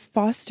Virginia's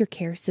foster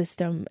care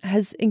system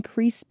has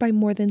increased by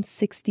more than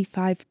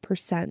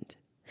 65%.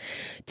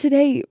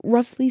 Today,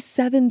 roughly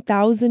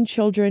 7,000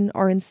 children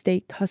are in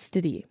state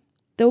custody.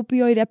 The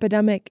opioid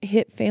epidemic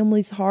hit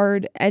families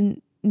hard,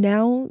 and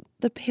now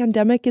the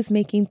pandemic is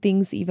making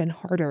things even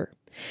harder.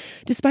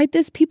 Despite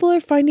this, people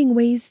are finding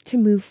ways to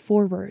move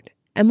forward.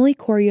 Emily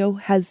Corio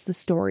has the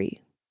story.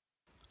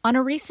 On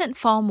a recent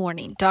fall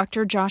morning,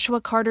 Dr. Joshua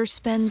Carter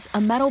spins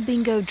a metal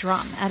bingo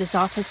drum at his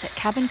office at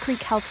Cabin Creek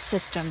Health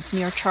Systems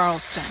near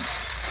Charleston.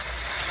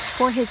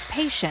 For his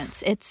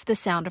patients, it's the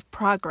sound of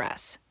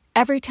progress.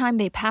 Every time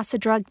they pass a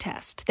drug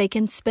test, they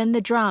can spin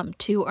the drum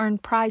to earn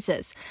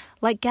prizes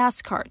like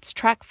gas carts,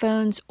 track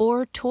phones,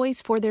 or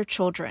toys for their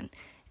children.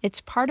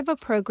 It's part of a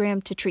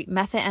program to treat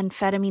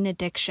methamphetamine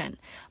addiction,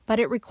 but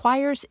it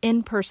requires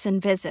in-person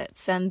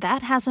visits, and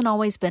that hasn't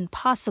always been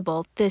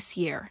possible this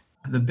year.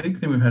 The big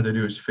thing we've had to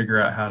do is figure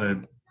out how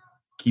to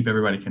keep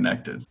everybody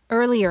connected.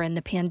 Earlier in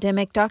the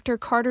pandemic, Dr.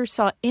 Carter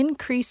saw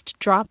increased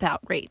dropout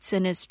rates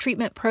in his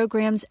treatment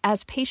programs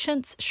as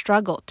patients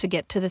struggled to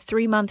get to the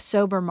 3-month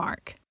sober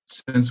mark.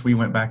 Since we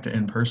went back to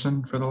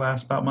in-person for the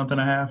last about month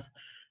and a half,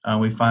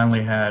 we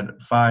finally had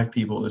 5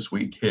 people this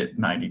week hit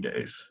 90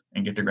 days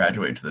and get to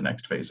graduate to the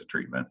next phase of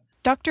treatment.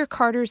 Dr.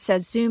 Carter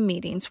says Zoom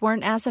meetings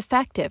weren't as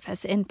effective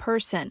as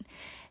in-person,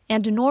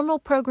 and normal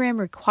program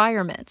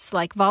requirements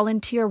like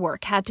volunteer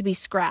work had to be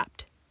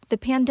scrapped. The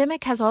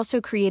pandemic has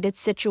also created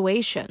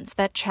situations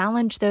that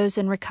challenge those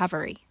in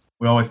recovery.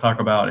 We always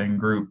talk about in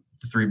group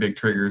the 3 big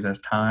triggers as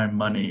time,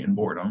 money, and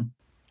boredom.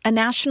 A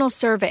national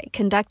survey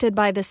conducted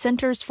by the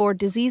Centers for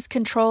Disease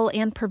Control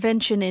and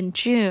Prevention in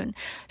June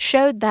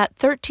showed that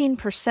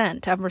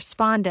 13% of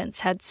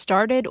respondents had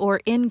started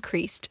or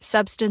increased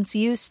substance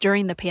use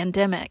during the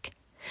pandemic.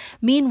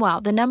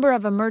 Meanwhile, the number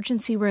of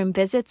emergency room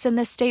visits in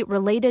the state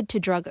related to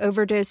drug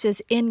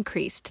overdoses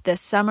increased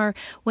this summer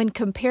when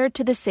compared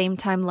to the same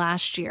time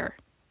last year.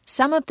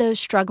 Some of those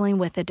struggling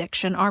with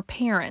addiction are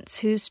parents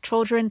whose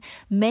children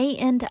may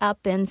end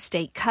up in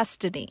state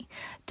custody.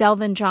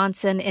 Delvin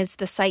Johnson is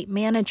the site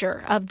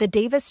manager of the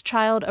Davis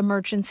Child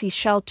Emergency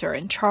Shelter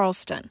in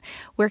Charleston,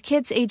 where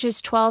kids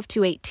ages 12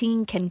 to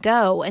 18 can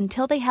go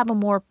until they have a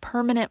more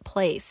permanent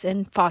place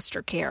in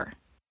foster care.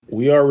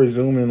 We are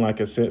resuming like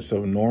a sense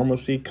of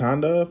normalcy,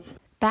 kind of.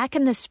 Back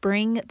in the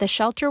spring, the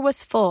shelter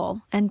was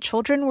full and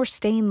children were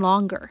staying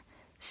longer.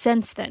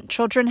 Since then,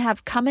 children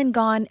have come and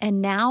gone,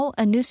 and now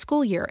a new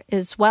school year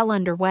is well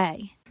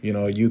underway.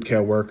 Youth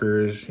care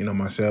workers,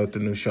 myself, the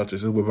new shelter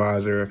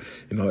supervisor,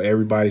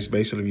 everybody's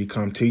basically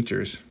become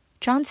teachers.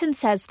 Johnson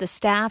says the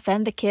staff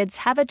and the kids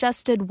have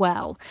adjusted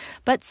well,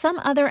 but some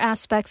other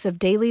aspects of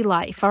daily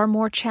life are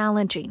more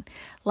challenging,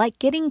 like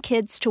getting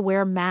kids to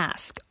wear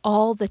masks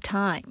all the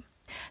time.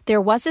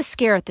 There was a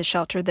scare at the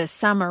shelter this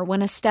summer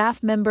when a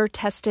staff member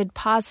tested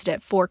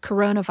positive for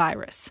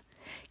coronavirus.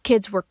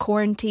 Kids were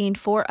quarantined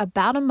for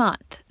about a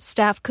month.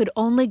 Staff could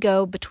only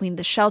go between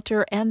the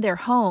shelter and their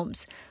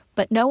homes,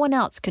 but no one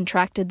else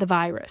contracted the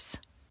virus.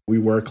 We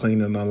were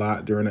cleaning a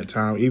lot during that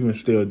time, even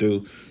still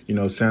do,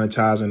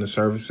 sanitizing the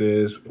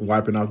surfaces,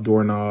 wiping off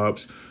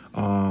doorknobs,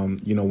 wearing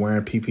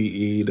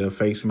PPE, the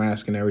face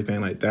mask and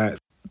everything like that.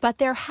 But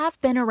there have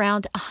been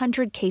around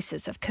 100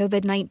 cases of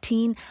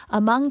COVID-19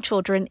 among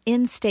children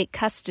in state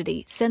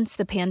custody since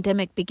the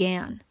pandemic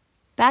began.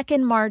 Back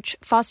in March,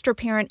 foster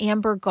parent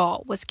Amber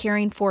Gall was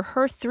caring for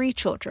her 3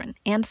 children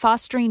and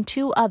fostering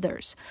 2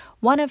 others,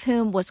 one of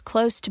whom was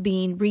close to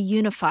being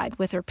reunified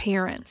with her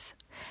parents.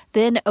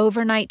 Then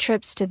overnight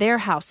trips to their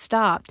house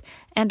stopped,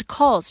 and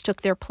calls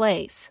took their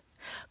place.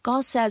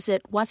 Gall says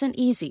it wasn't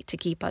easy to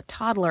keep a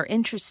toddler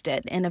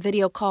interested in a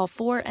video call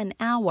for an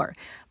hour,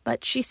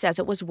 but she says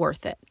it was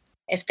worth it.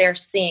 If they're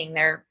seeing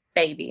their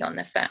baby on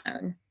the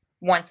phone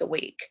once a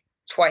week,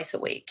 twice a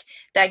week,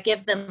 that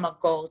gives them a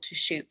goal to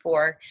shoot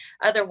for.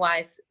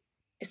 Otherwise,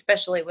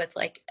 especially with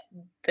like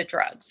the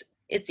drugs,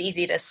 it's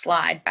easy to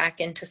slide back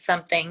into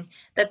something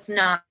that's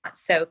not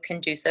so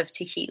conducive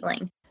to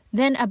healing.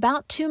 Then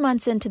about 2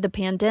 months into the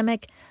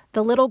pandemic,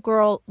 the little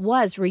girl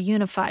was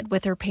reunified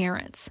with her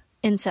parents.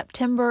 In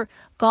September,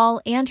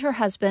 Gall and her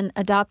husband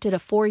adopted a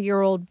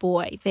 4-year-old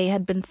boy they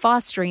had been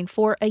fostering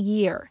for a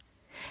year.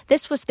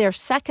 This was their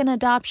second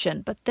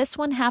adoption, but this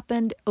one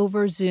happened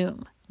over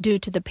Zoom due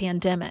to the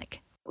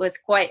pandemic. It was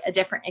quite a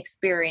different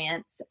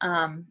experience,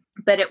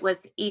 but it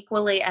was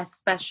equally as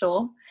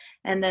special.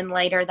 And then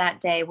later that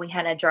day, we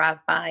had a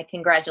drive-by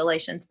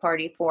congratulations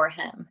party for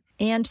him.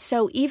 And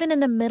so even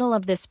in the middle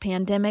of this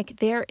pandemic,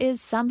 there is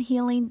some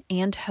healing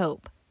and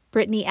hope.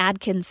 Brittany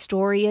Adkins'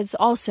 story is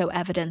also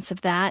evidence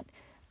of that.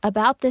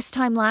 About this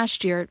time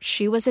last year,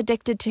 she was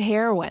addicted to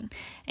heroin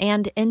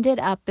and ended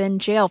up in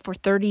jail for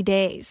 30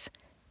 days.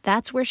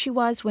 That's where she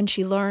was when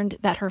she learned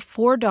that her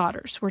 4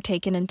 daughters were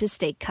taken into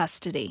state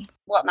custody.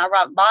 What my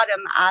rock bottom,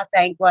 I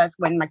think, was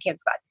when my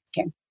kids got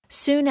taken.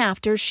 Soon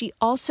after, she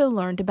also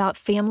learned about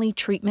Family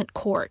Treatment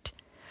Court.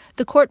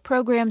 The court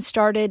program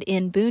started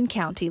in Boone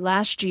County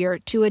last year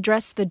to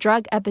address the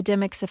drug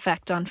epidemic's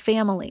effect on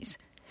families.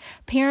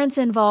 Parents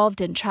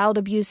involved in child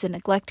abuse and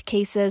neglect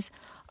cases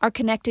are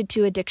connected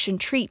to addiction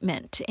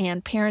treatment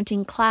and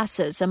parenting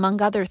classes,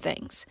 among other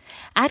things.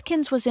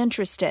 Adkins was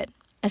interested,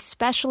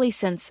 especially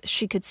since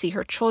she could see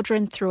her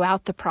children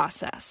throughout the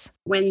process.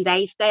 When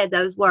they said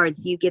those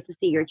words, you get to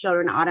see your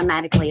children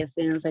automatically as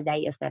soon as the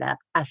day is set up,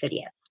 I said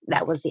yes.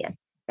 That was it.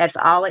 That's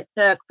all it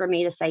took for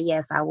me to say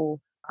yes, I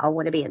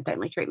want to be in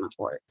family treatment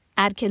court.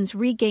 Adkins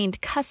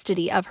regained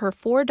custody of her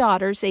 4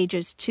 daughters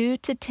ages 2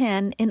 to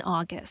 10 in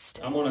August.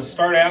 I'm going to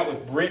start out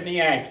with Brittany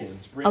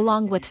Adkins.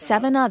 Along with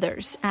 7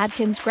 others,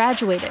 Adkins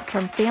graduated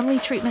from Family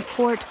Treatment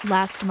Court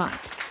last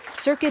month.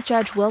 Circuit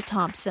Judge Will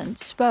Thompson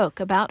spoke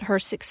about her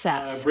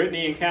success.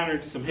 Brittany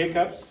encountered some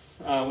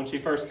hiccups when she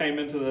first came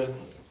into the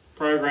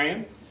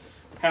program,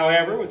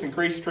 However, with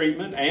increased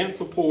treatment and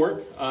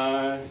support,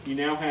 you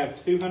now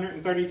have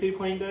 232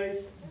 clean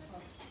days.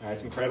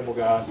 That's incredible,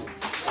 guys.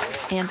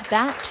 And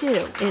that,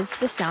 too, is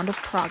the sound of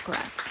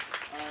progress.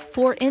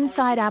 For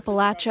Inside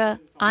Appalachia,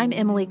 I'm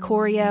Emily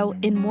Corio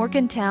in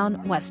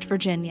Morgantown, West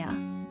Virginia.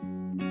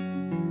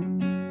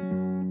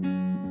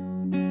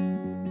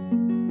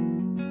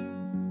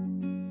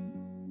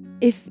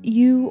 If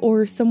you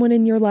or someone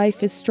in your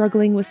life is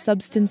struggling with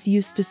substance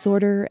use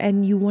disorder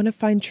and you want to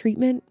find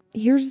treatment,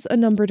 here's a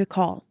number to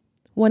call: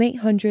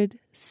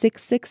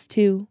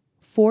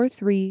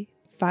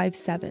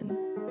 1-800-662-4357.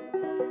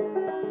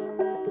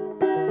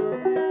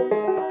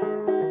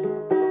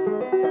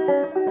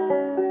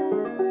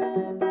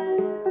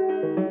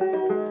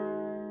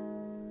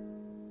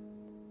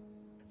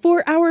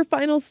 For our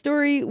final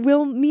story,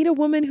 we'll meet a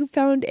woman who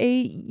found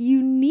a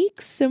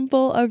unique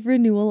symbol of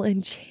renewal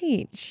and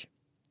change: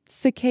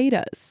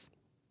 cicadas.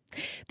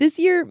 This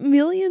year,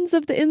 millions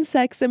of the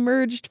insects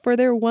emerged for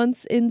their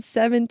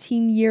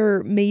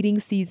once-in-17-year mating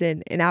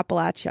season in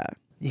Appalachia.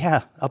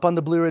 Yeah, up on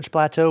the Blue Ridge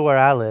Plateau where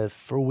I live,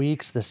 for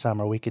weeks this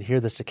summer we could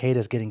hear the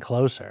cicadas getting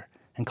closer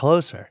and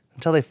closer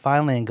until they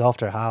finally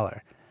engulfed our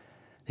holler.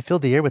 They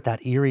filled the air with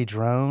that eerie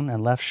drone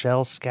and left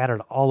shells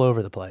scattered all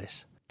over the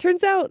place.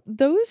 Turns out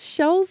those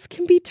shells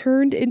can be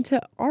turned into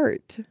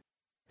art.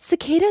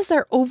 Cicadas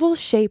are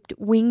oval-shaped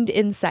winged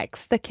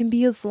insects that can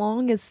be as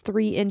long as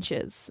 3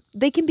 inches.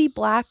 They can be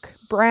black,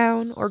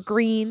 brown, or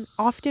green,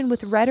 often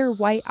with red or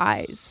white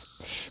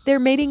eyes. Their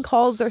mating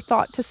calls are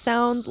thought to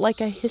sound like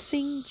a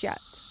hissing jet.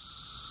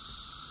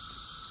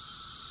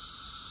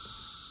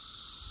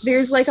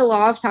 There's like a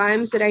lot of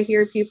times that I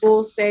hear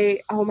people say,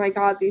 oh my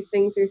God, these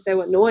things are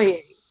so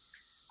annoying.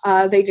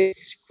 They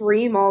just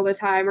scream all the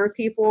time, or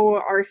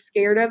people are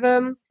scared of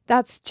them.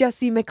 That's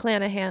Jessie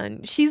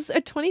McClanahan. She's a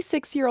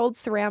 26-year-old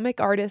ceramic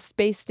artist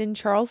based in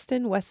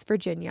Charleston, West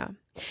Virginia.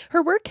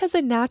 Her work has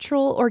a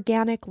natural,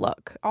 organic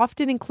look,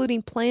 often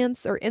including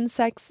plants or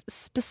insects,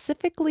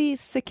 specifically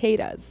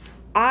cicadas.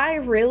 I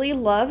really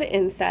love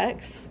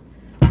insects.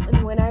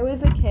 And when I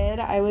was a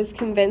kid, I was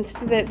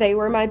convinced that they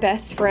were my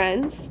best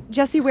friends.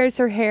 Jessie wears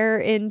her hair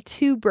in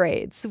 2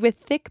 braids with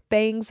thick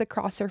bangs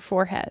across her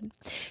forehead.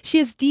 She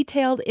has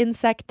detailed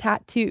insect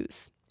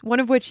tattoos, one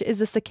of which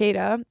is a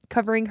cicada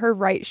covering her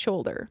right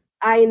shoulder.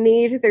 I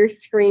need their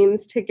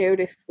screams to go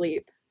to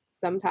sleep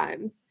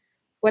sometimes.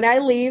 When I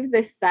leave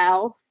the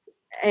South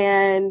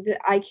and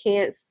I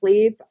can't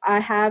sleep, I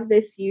have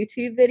this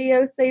YouTube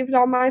video saved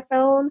on my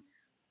phone,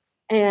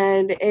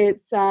 and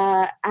it's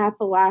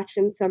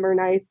Appalachian Summer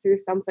Nights or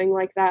something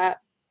like that.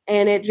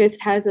 And it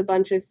just has a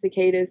bunch of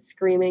cicadas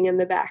screaming in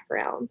the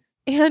background.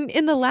 And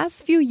in the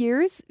last few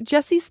years,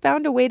 Jessie's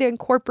found a way to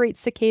incorporate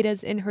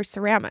cicadas in her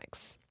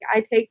ceramics.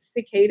 I take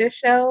cicada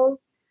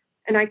shells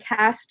and I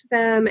cast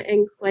them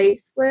in clay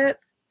slip,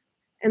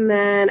 and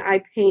then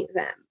I paint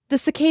them. The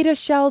cicada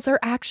shells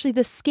are actually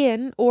the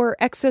skin or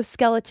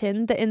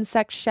exoskeleton the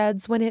insect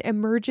sheds when it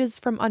emerges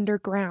from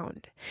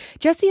underground.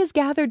 Jessie has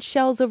gathered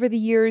shells over the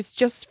years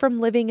just from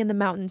living in the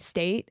Mountain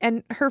State,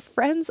 and her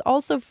friends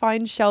also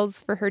find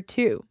shells for her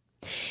too.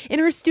 In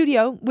her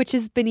studio, which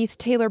is beneath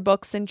Taylor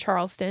Books in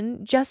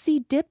Charleston, Jessie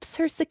dips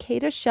her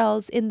cicada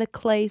shells in the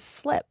clay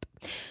slip,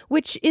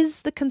 which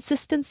is the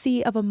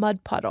consistency of a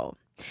mud puddle.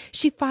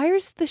 She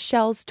fires the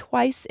shells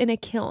twice in a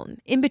kiln.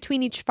 In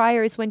between each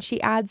fire is when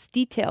she adds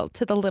detail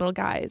to the little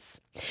guys.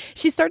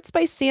 She starts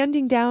by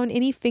sanding down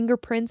any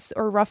fingerprints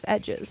or rough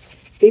edges.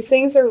 These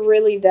things are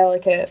really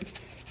delicate,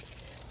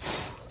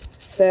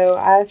 so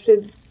I have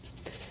to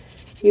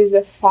use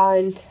a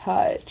fine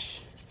touch.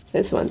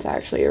 This one's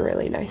actually a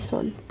really nice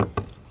one.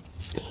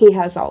 He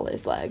has all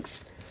his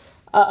legs.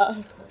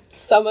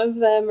 Some of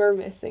them are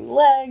missing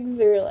legs,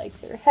 or like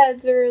their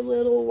heads are a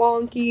little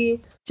wonky.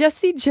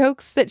 Jessie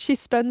jokes that she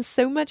spends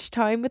so much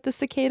time with the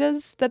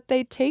cicadas that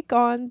they take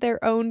on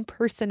their own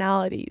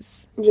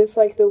personalities. Just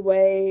like the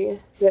way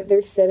that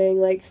they're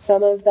sitting, like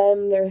some of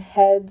them, their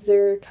heads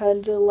are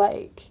kind of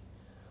like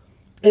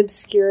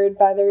obscured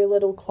by their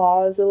little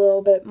claws a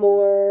little bit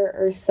more,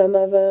 or some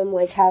of them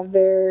like have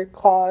their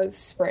claws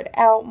spread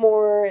out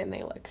more and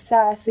they look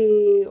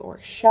sassy or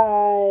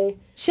shy.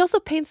 She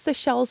also paints the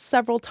shells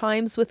several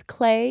times with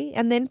clay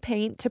and then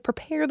paint to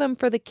prepare them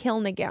for the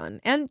kiln again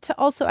and to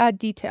also add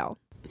detail.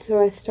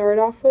 So I start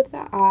off with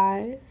the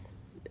eyes,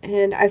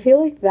 and I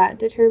feel like that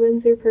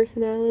determines their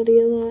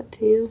personality a lot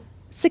too.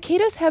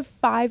 Cicadas have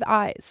 5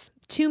 eyes,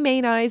 2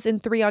 main eyes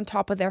and 3 on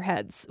top of their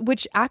heads,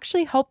 which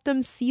actually help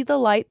them see the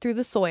light through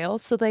the soil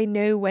so they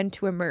know when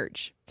to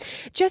emerge.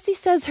 Jessie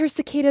says her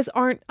cicadas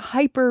aren't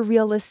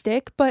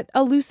hyper-realistic, but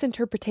a loose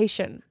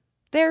interpretation.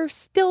 They're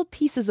still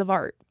pieces of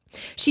art.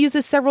 She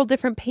uses several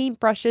different paint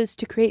brushes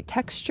to create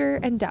texture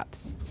and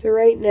depth. So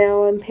right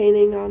now I'm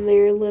painting on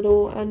their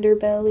little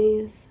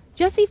underbellies.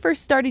 Jessie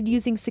first started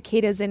using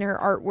cicadas in her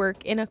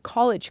artwork in a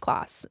college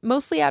class,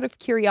 mostly out of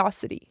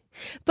curiosity.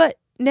 But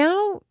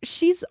now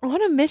she's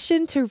on a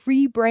mission to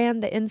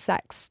rebrand the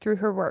insects through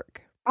her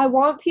work. I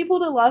want people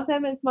to love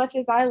them as much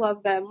as I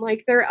love them.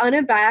 Like, they're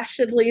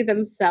unabashedly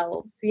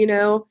themselves, you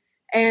know?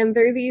 And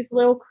they're these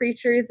little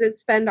creatures that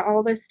spend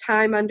all this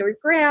time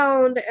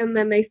underground, and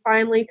then they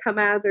finally come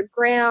out of the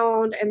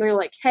ground and they're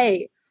like,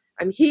 hey,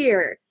 I'm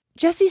here.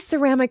 Jesse's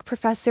ceramic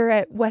professor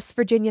at West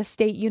Virginia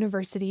State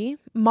University,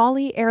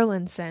 Molly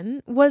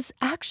Erlandson, was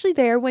actually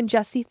there when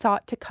Jesse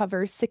thought to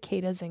cover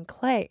cicadas in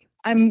clay.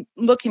 I'm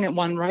looking at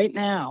one right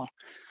now.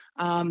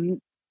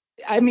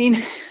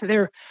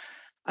 They're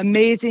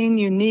amazing,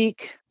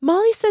 unique.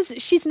 Molly says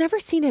she's never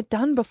seen it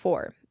done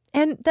before,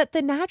 and that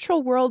the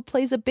natural world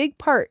plays a big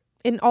part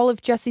in all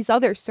of Jesse's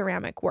other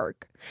ceramic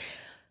work.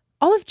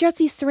 All of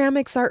Jesse's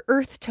ceramics are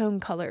earth tone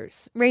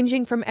colors,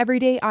 ranging from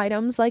everyday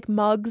items like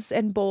mugs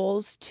and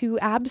bowls to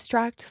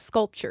abstract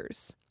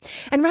sculptures.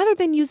 And rather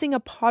than using a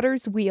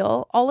potter's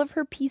wheel, all of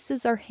her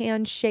pieces are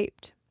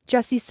hand-shaped.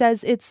 Jesse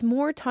says it's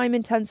more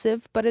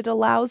time-intensive, but it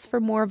allows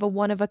for more of a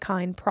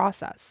one-of-a-kind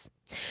process.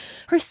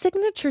 Her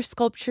signature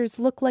sculptures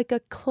look like a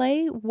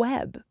clay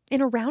web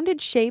in a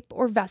rounded shape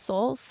or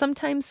vessel,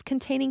 sometimes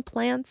containing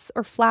plants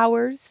or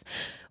flowers,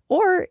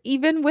 or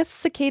even with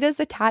cicadas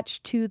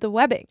attached to the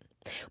webbing.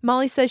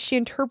 Molly says she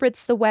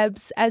interprets the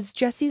webs as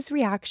Jesse's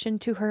reaction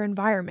to her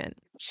environment.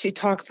 She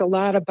talks a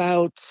lot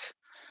about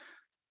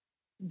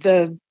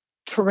the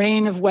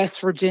terrain of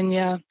West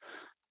Virginia,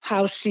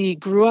 how she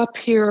grew up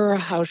here,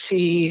 how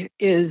she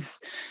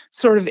is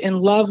sort of in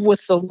love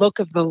with the look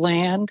of the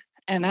land.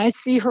 And I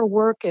see her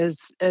work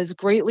as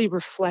greatly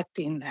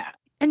reflecting that.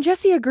 And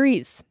Jesse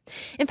agrees.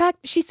 In fact,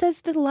 she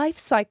says the life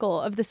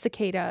cycle of the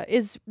cicada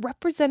is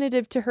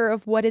representative to her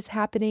of what is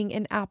happening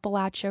in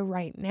Appalachia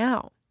right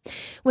now.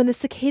 When the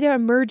cicada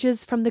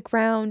emerges from the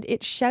ground,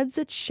 it sheds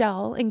its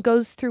shell and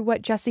goes through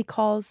what Jesse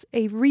calls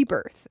a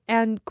rebirth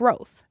and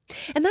growth.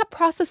 And that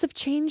process of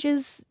change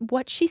is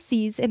what she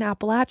sees in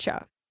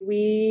Appalachia.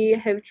 We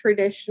have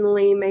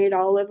traditionally made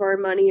all of our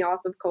money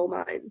off of coal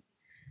mines,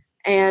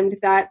 and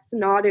that's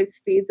not as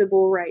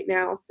feasible right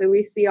now. So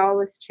we see all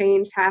this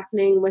change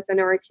happening within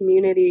our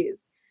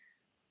communities.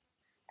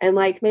 And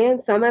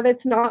some of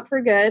it's not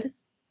for good,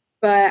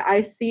 but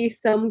I see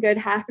some good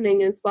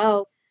happening as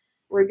well.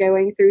 We're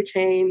going through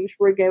change.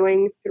 We're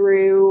going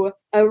through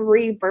a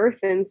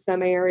rebirth in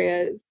some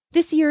areas.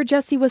 This year,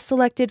 Jesse was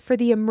selected for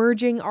the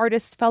Emerging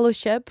Artist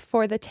Fellowship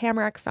for the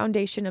Tamarack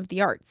Foundation of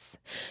the Arts.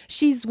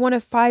 She's one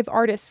of 5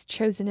 artists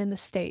chosen in the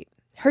state.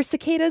 Her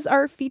cicadas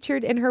are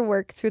featured in her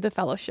work through the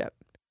fellowship.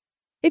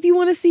 If you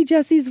want to see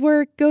Jesse's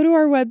work, go to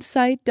our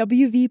website,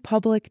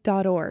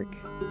 wvpublic.org.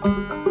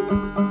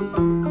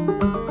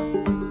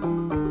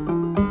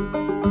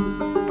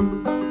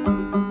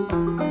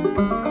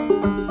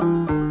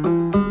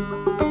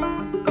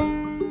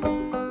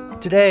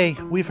 Today,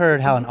 we've heard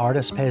how an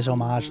artist pays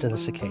homage to the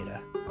cicada,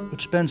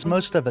 which spends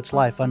most of its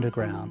life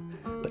underground,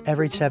 but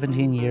every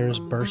 17 years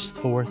bursts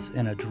forth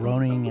in a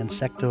droning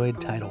insectoid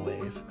tidal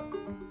wave.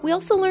 We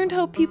also learned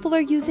how people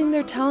are using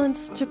their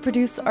talents to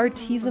produce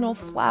artisanal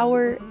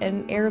flour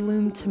and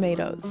heirloom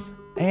tomatoes.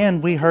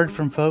 And we heard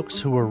from folks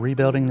who were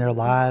rebuilding their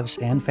lives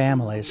and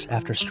families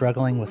after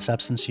struggling with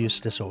substance use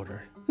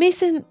disorder.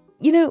 Mason,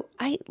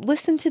 I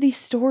listen to these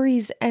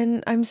stories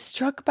and I'm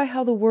struck by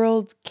how the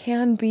world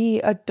can be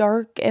a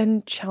dark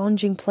and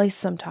challenging place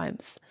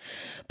sometimes.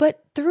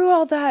 But through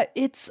all that,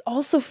 it's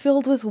also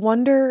filled with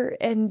wonder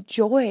and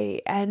joy,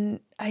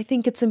 and I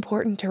think it's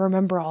important to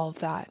remember all of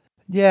that.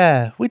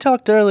 Yeah, we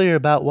talked earlier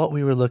about what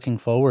we were looking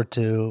forward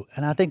to,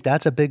 and I think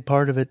that's a big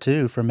part of it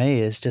too for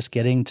me, is just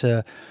getting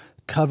to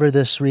cover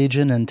this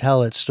region and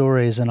tell its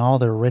stories in all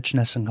their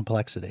richness and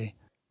complexity.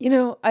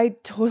 I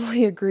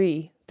totally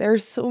agree.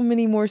 There's so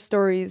many more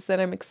stories that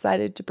I'm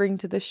excited to bring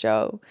to the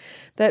show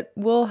that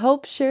will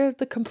help share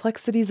the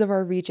complexities of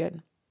our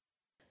region.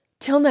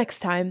 Till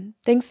next time,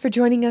 thanks for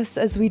joining us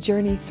as we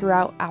journey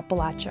throughout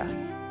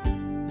Appalachia.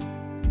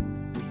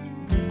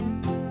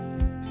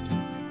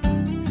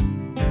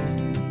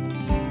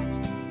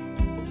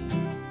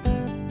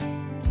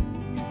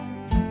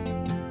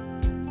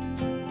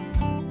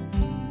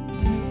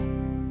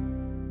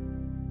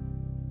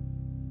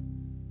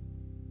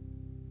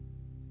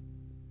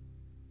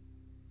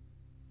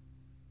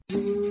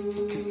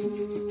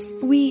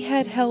 We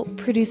had help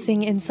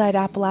producing Inside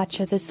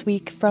Appalachia this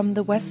week from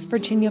the West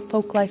Virginia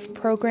Folklife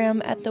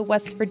Program at the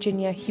West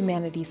Virginia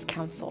Humanities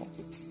Council.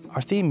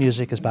 Our theme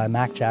music is by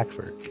Mac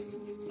Jackford.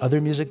 Other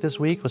music this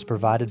week was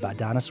provided by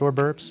Dinosaur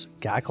Burps,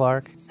 Guy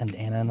Clark, and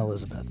Anna and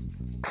Elizabeth.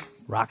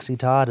 Roxy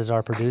Todd is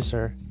our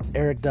producer.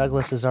 Eric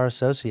Douglas is our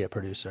associate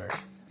producer.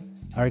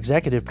 Our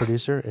executive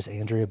producer is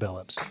Andrea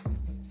Billups.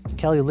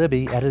 Kelly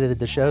Libby edited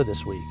the show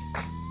this week.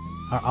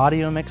 Our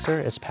audio mixer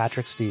is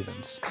Patrick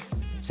Stevens.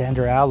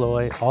 Sandra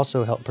Alloy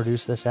also helped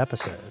produce this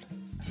episode.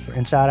 For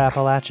Inside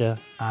Appalachia,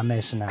 I'm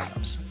Mason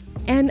Adams.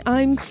 And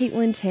I'm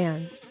Caitlin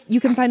Tan. You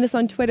can find us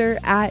on Twitter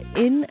at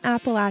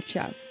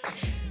 @InAppalachia.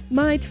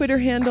 My Twitter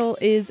handle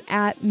is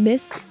at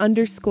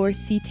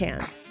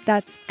Miss_CTAN.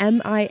 That's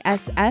MISS_CTAN,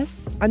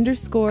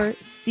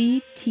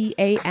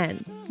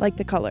 like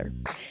the color.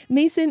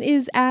 Mason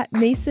is at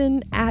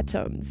Mason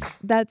Atoms.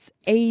 That's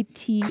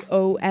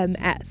ATOMS,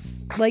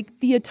 like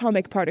the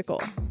atomic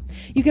particle.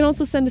 You can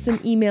also send us an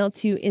email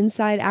to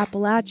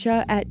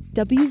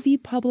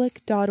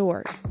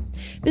insideappalachia@wvpublic.org.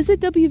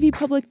 Visit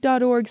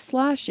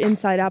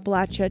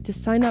wvpublic.org/InsideAppalachia to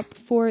sign up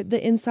for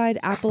the Inside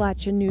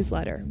Appalachia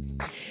newsletter.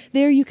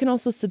 There you can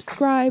also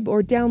subscribe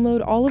or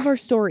download all of our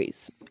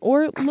stories,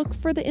 or look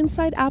for the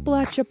Inside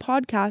Appalachia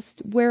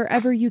podcast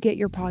wherever you get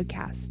your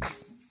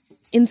podcasts.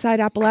 Inside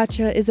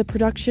Appalachia is a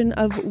production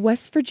of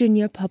West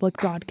Virginia Public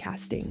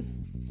Broadcasting.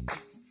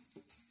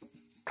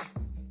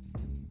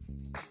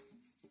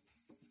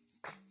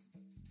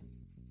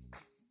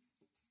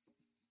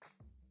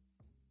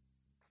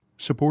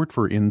 Support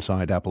for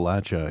Inside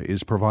Appalachia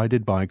is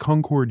provided by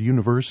Concord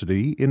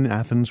University in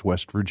Athens,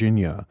 West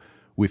Virginia,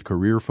 with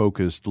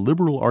career-focused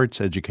liberal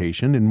arts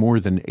education in more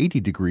than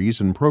 80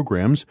 degrees and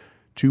programs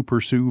to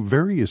pursue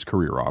various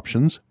career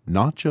options,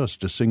 not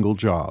just a single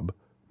job.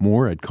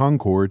 More at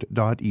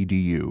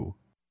concord.edu.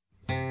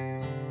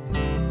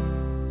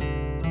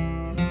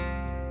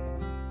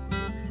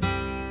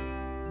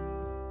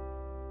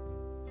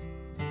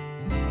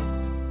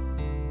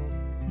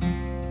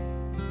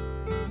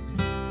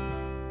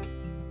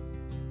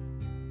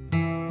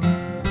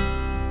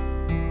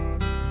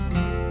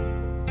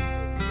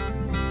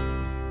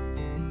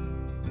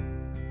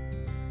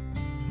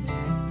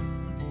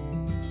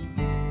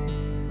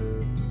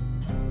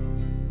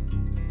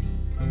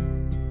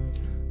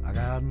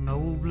 An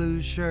old blue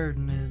shirt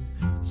and it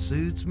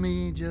suits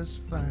me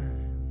just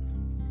fine.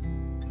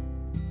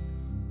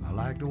 I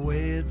like the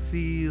way it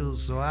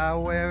feels, so I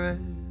wear it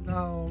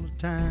all the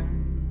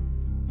time.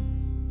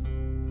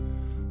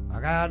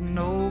 I got an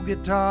old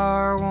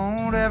guitar,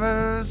 won't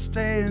ever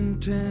stay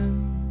in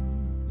tune.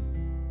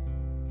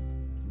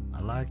 I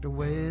like the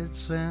way it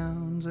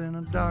sounds in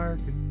a dark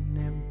and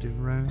empty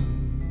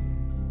room.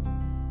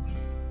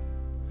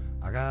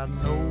 I got an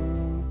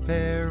old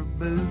pair of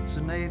boots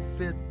and they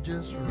fit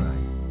just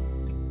right.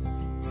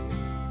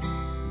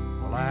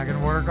 Well, I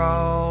can work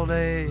all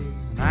day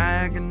and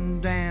I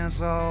can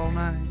dance all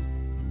night.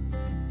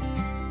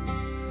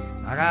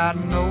 I got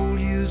an old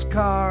used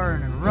car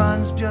and it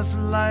runs just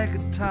like a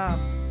top.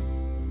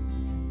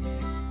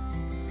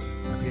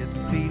 I get the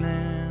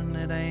feeling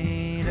it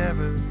ain't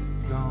ever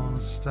gonna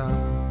stop.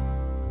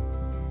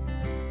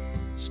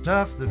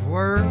 Stuff that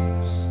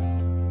works,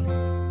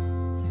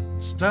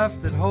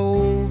 stuff that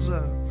holds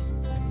up,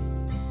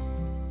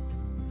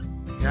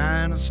 the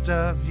kind of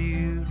stuff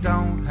you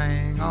don't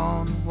hang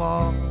on the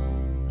wall.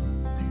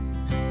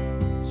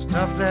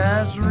 Stuff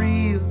that's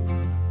real,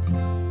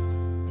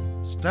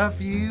 stuff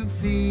you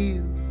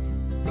feel,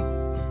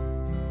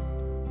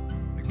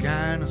 the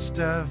kind of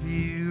stuff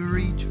you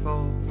reach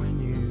for when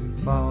you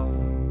fall.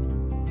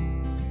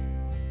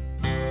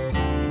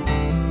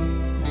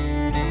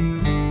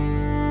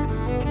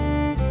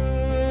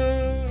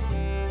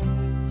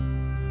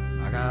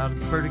 Got a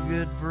pretty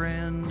good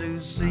friend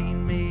who's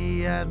seen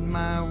me at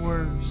my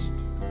worst.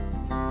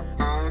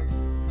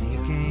 He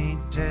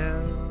can't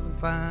tell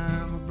if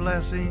I'm a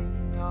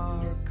blessing or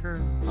a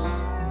curse,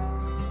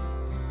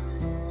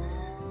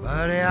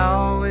 but he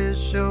always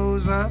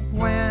shows up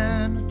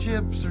when the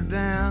chips are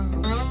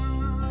down.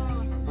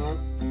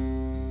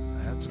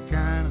 That's the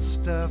kind of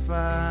stuff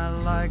I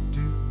like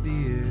to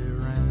be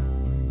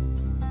around.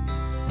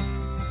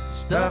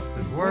 Stuff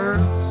that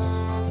works,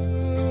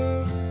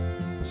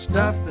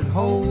 stuff that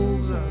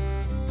holds up,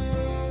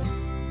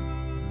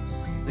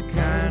 the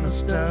kind of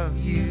stuff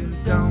you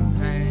don't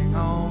hang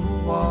on the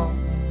wall.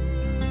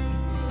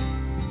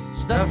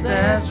 Stuff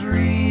that's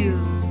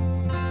real,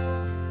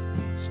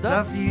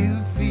 stuff you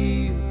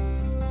feel,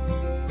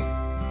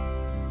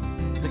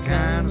 the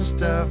kind of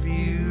stuff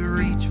you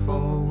reach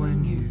for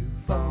when you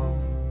fall.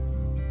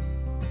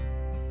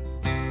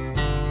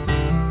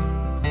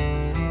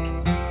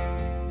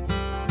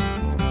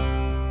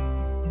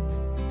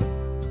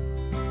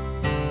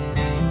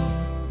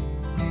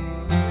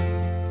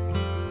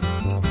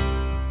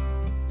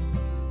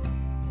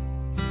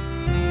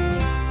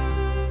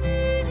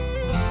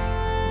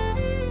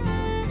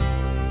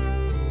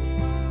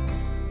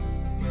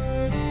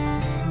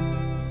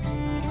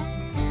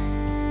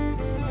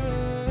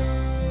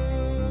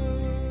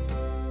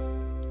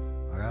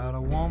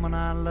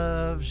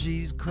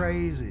 She's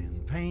crazy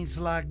and paints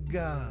like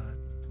God.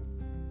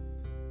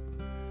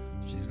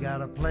 She's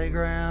got a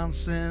playground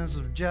sense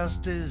of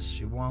justice,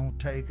 she won't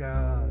take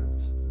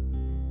odds.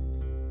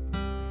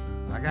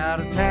 I got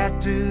a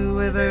tattoo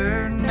with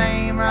her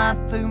name right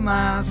through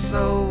my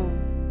soul.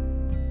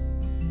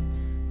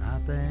 I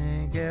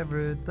think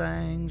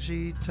everything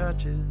she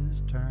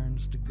touches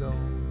turns to gold.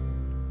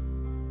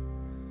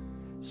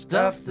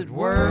 Stuff that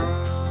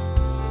works,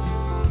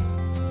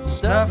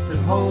 stuff that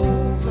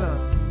holds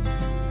up,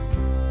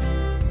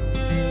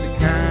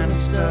 kind of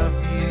stuff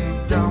you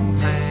don't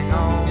hang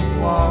on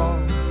the wall.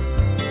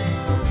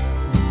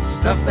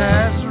 Stuff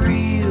that's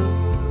real,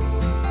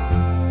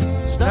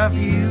 stuff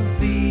you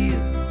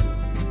feel,